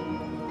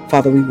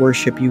 Father, we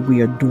worship you,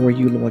 we adore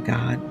you, Lord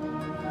God.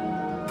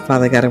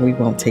 Father God, and we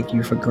won't take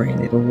you for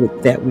granted or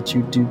with that which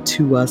you do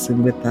to us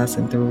and with us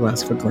and through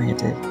us for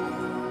granted.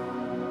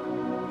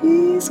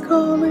 He's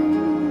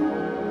calling.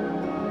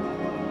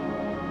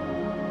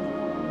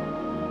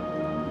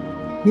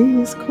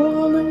 He's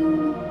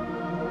calling.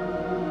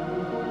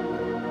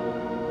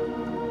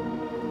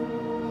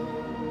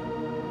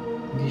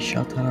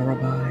 Yishatara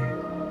Rabbi.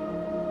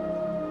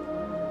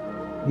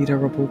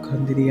 Yidarabu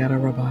Kandidiyara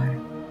Rabbi.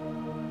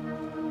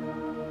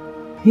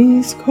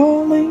 He's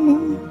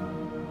calling.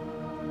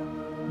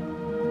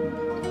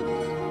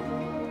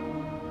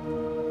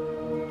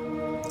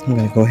 I'm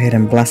going to go ahead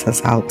and bless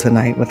us out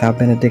tonight with our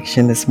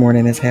benediction this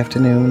morning, this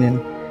afternoon. And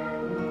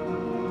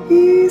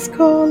he's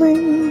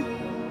calling.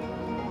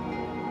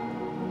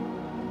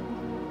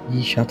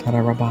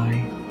 Yishatara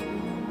Rabbi.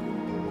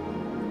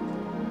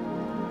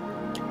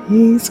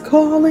 He's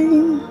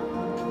calling.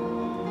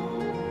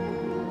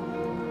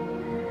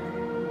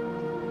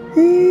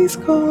 He's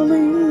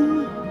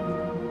calling.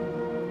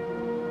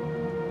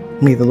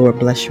 May the Lord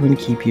bless you and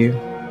keep you.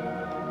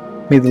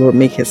 May the Lord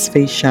make his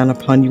face shine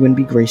upon you and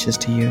be gracious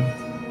to you.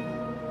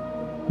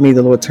 May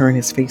the Lord turn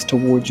his face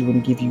towards you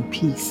and give you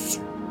peace.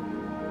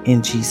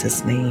 In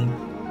Jesus' name,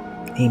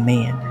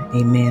 amen,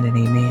 amen, and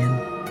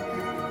amen.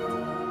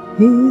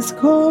 He's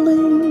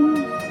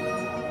calling.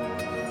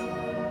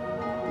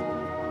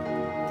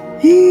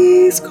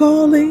 He's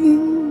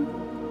calling.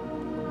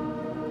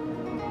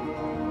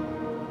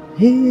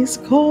 He's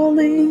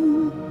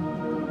calling.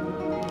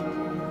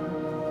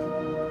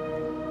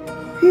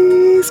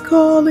 He's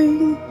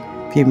calling.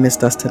 If you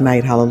missed us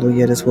tonight,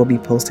 hallelujah, this will be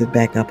posted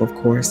back up, of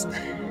course,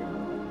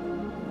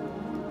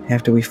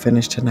 after we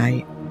finish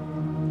tonight.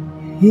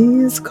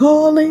 He's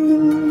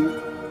calling.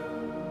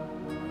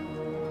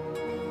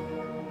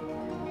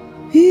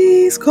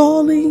 He's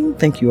calling.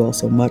 Thank you all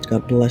so much.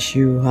 God bless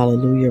you.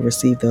 Hallelujah.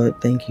 Receive the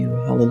thank you.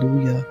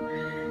 Hallelujah.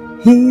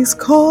 He's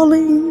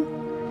calling.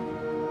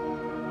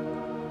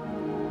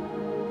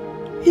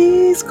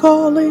 He's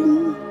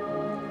calling.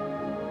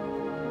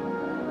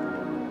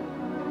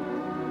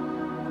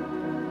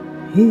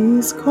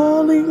 He's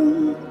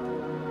calling.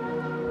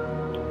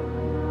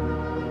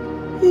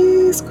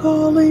 He's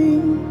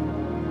calling.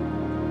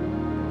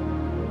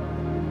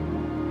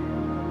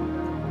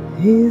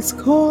 He's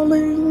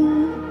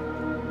calling.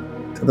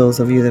 To those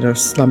of you that are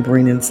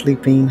slumbering and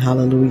sleeping,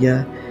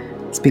 hallelujah.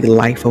 Speak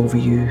life over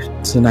you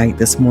tonight,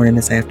 this morning,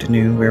 this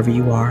afternoon, wherever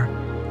you are.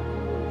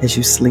 As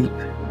you sleep,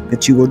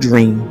 that you will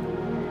dream.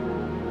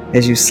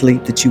 As you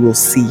sleep, that you will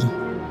see.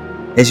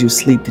 As you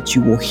sleep, that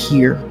you will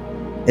hear.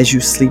 As you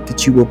sleep,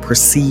 that you will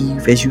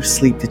perceive. As you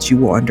sleep, that you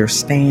will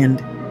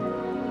understand.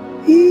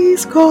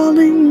 He's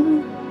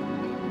calling.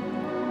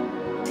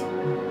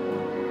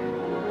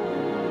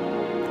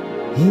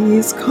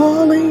 He's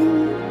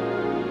calling.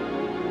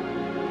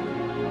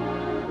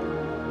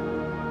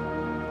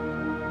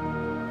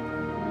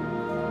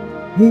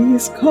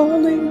 He's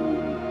calling.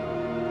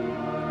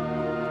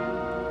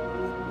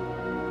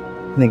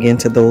 And again,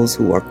 to those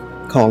who are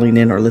calling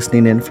in or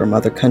listening in from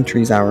other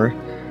countries, our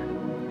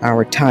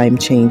time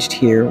changed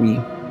here. We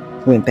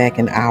went back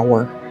an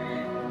hour.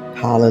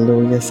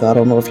 Hallelujah. So I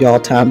don't know if y'all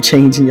time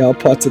changed in y'all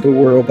parts of the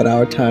world, but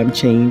our time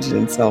changed.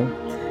 And so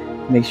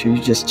make sure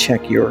you just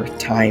check your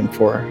time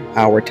for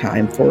our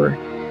time for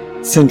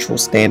Central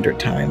Standard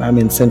Time. I'm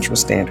in Central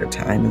Standard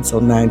Time. And so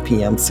 9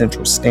 p.m.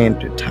 Central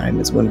Standard Time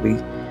is when we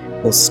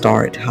will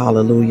start.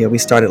 Hallelujah. We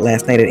started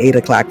last night at 8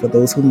 o'clock for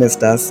those who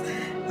missed us,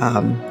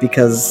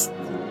 because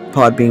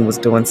Podbean was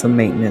doing some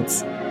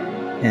maintenance,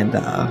 and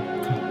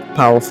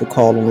powerful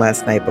call on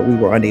last night, but we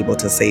were unable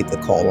to save the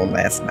call on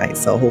last night.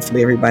 So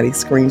hopefully everybody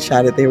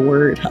screenshotted their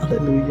word.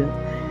 Hallelujah.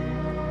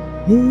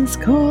 He's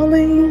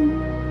calling.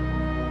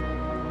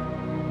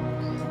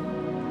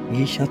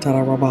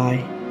 Yeshatara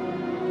Rabbi.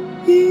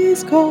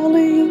 He's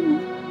calling.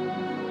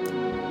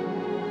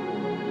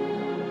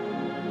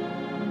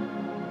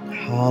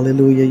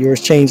 Hallelujah.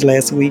 Yours changed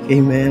last week.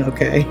 Amen.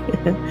 Okay.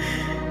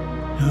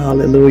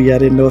 Hallelujah. I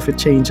didn't know if it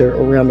changed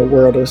around the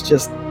world. It was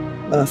just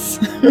us.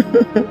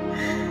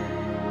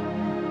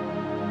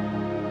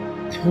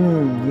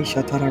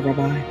 Yeshatara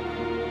Rabbi.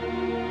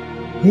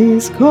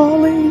 He's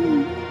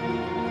calling.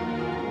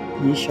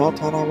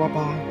 Yeshatara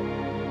Rabbi.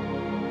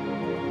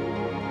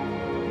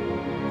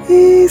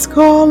 He's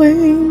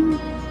calling.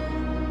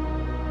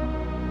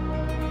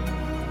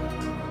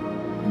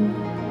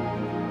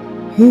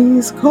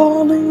 He's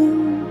calling.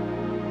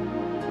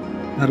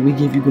 God, we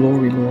give you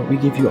glory, Lord. We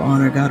give you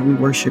honor. God, we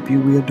worship you.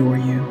 We adore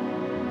you.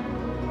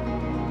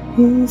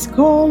 He's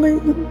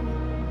calling.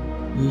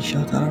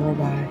 Yeshatara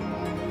Rabbi.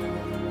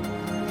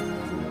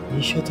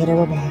 Yeshatara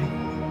Rabbi.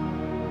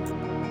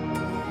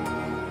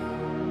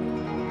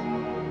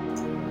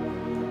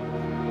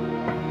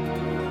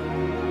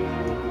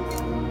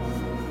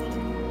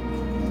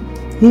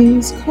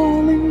 He's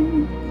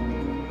calling.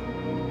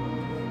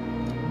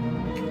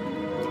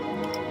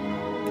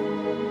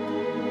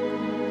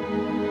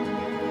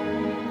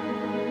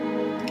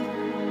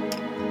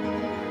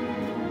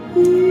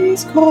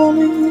 He's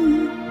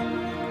calling.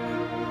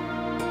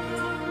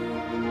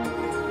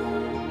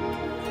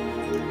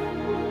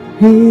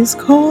 He's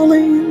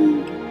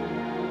calling.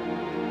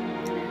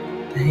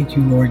 Thank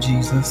you, Lord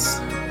Jesus.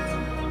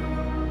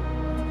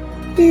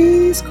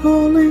 He's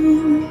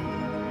calling.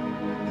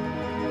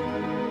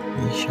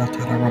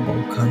 Yeshatara Rabbi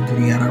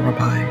Kandriyara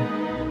Rabbi.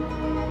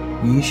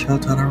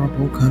 Yeshatara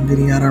Rabbi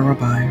Kandriyara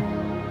Rabbi.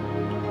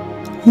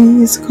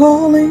 He's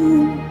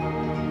calling.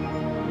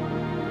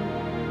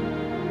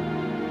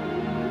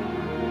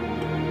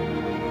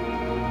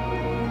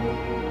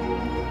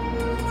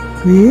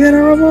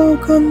 Yeshatara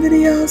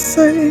Kandriyara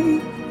say.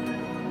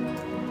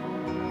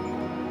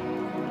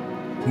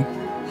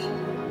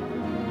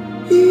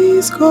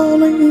 He's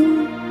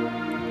calling.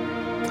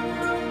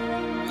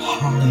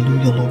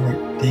 Hallelujah, Lord.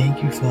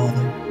 Thank you,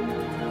 Father.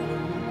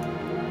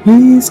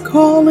 He's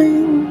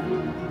calling.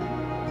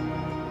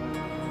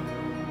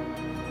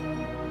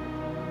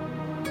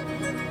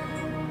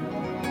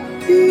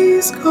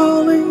 He's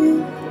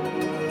calling.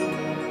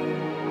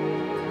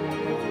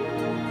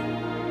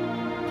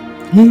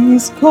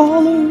 He's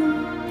calling.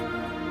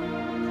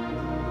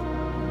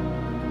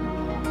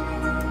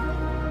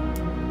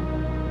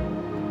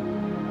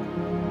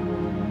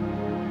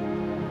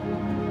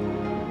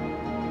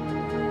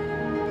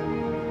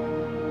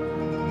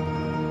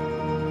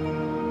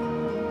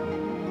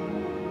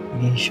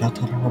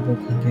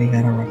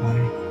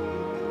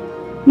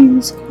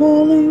 He's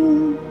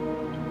calling.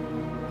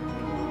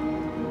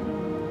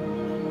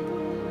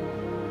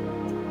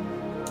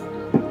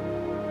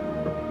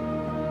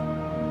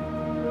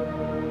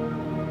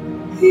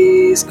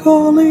 He's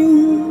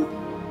calling.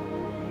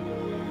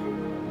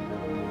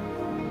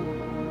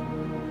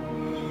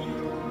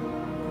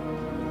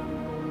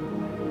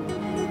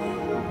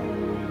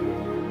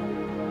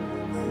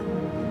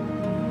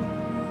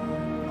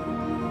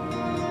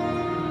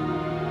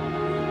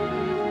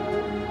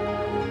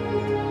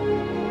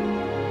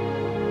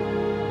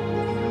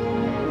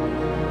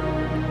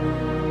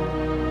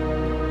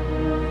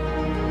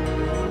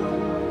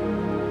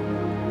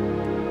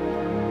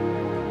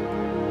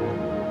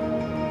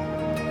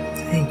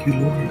 Thank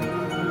you, Lord.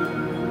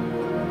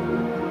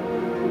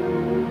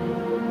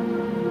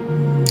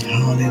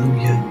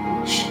 Hallelujah.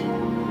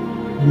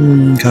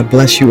 God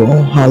bless you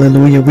all.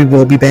 Hallelujah. We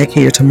will be back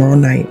here tomorrow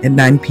night at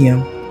 9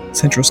 p.m.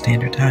 Central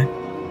Standard Time.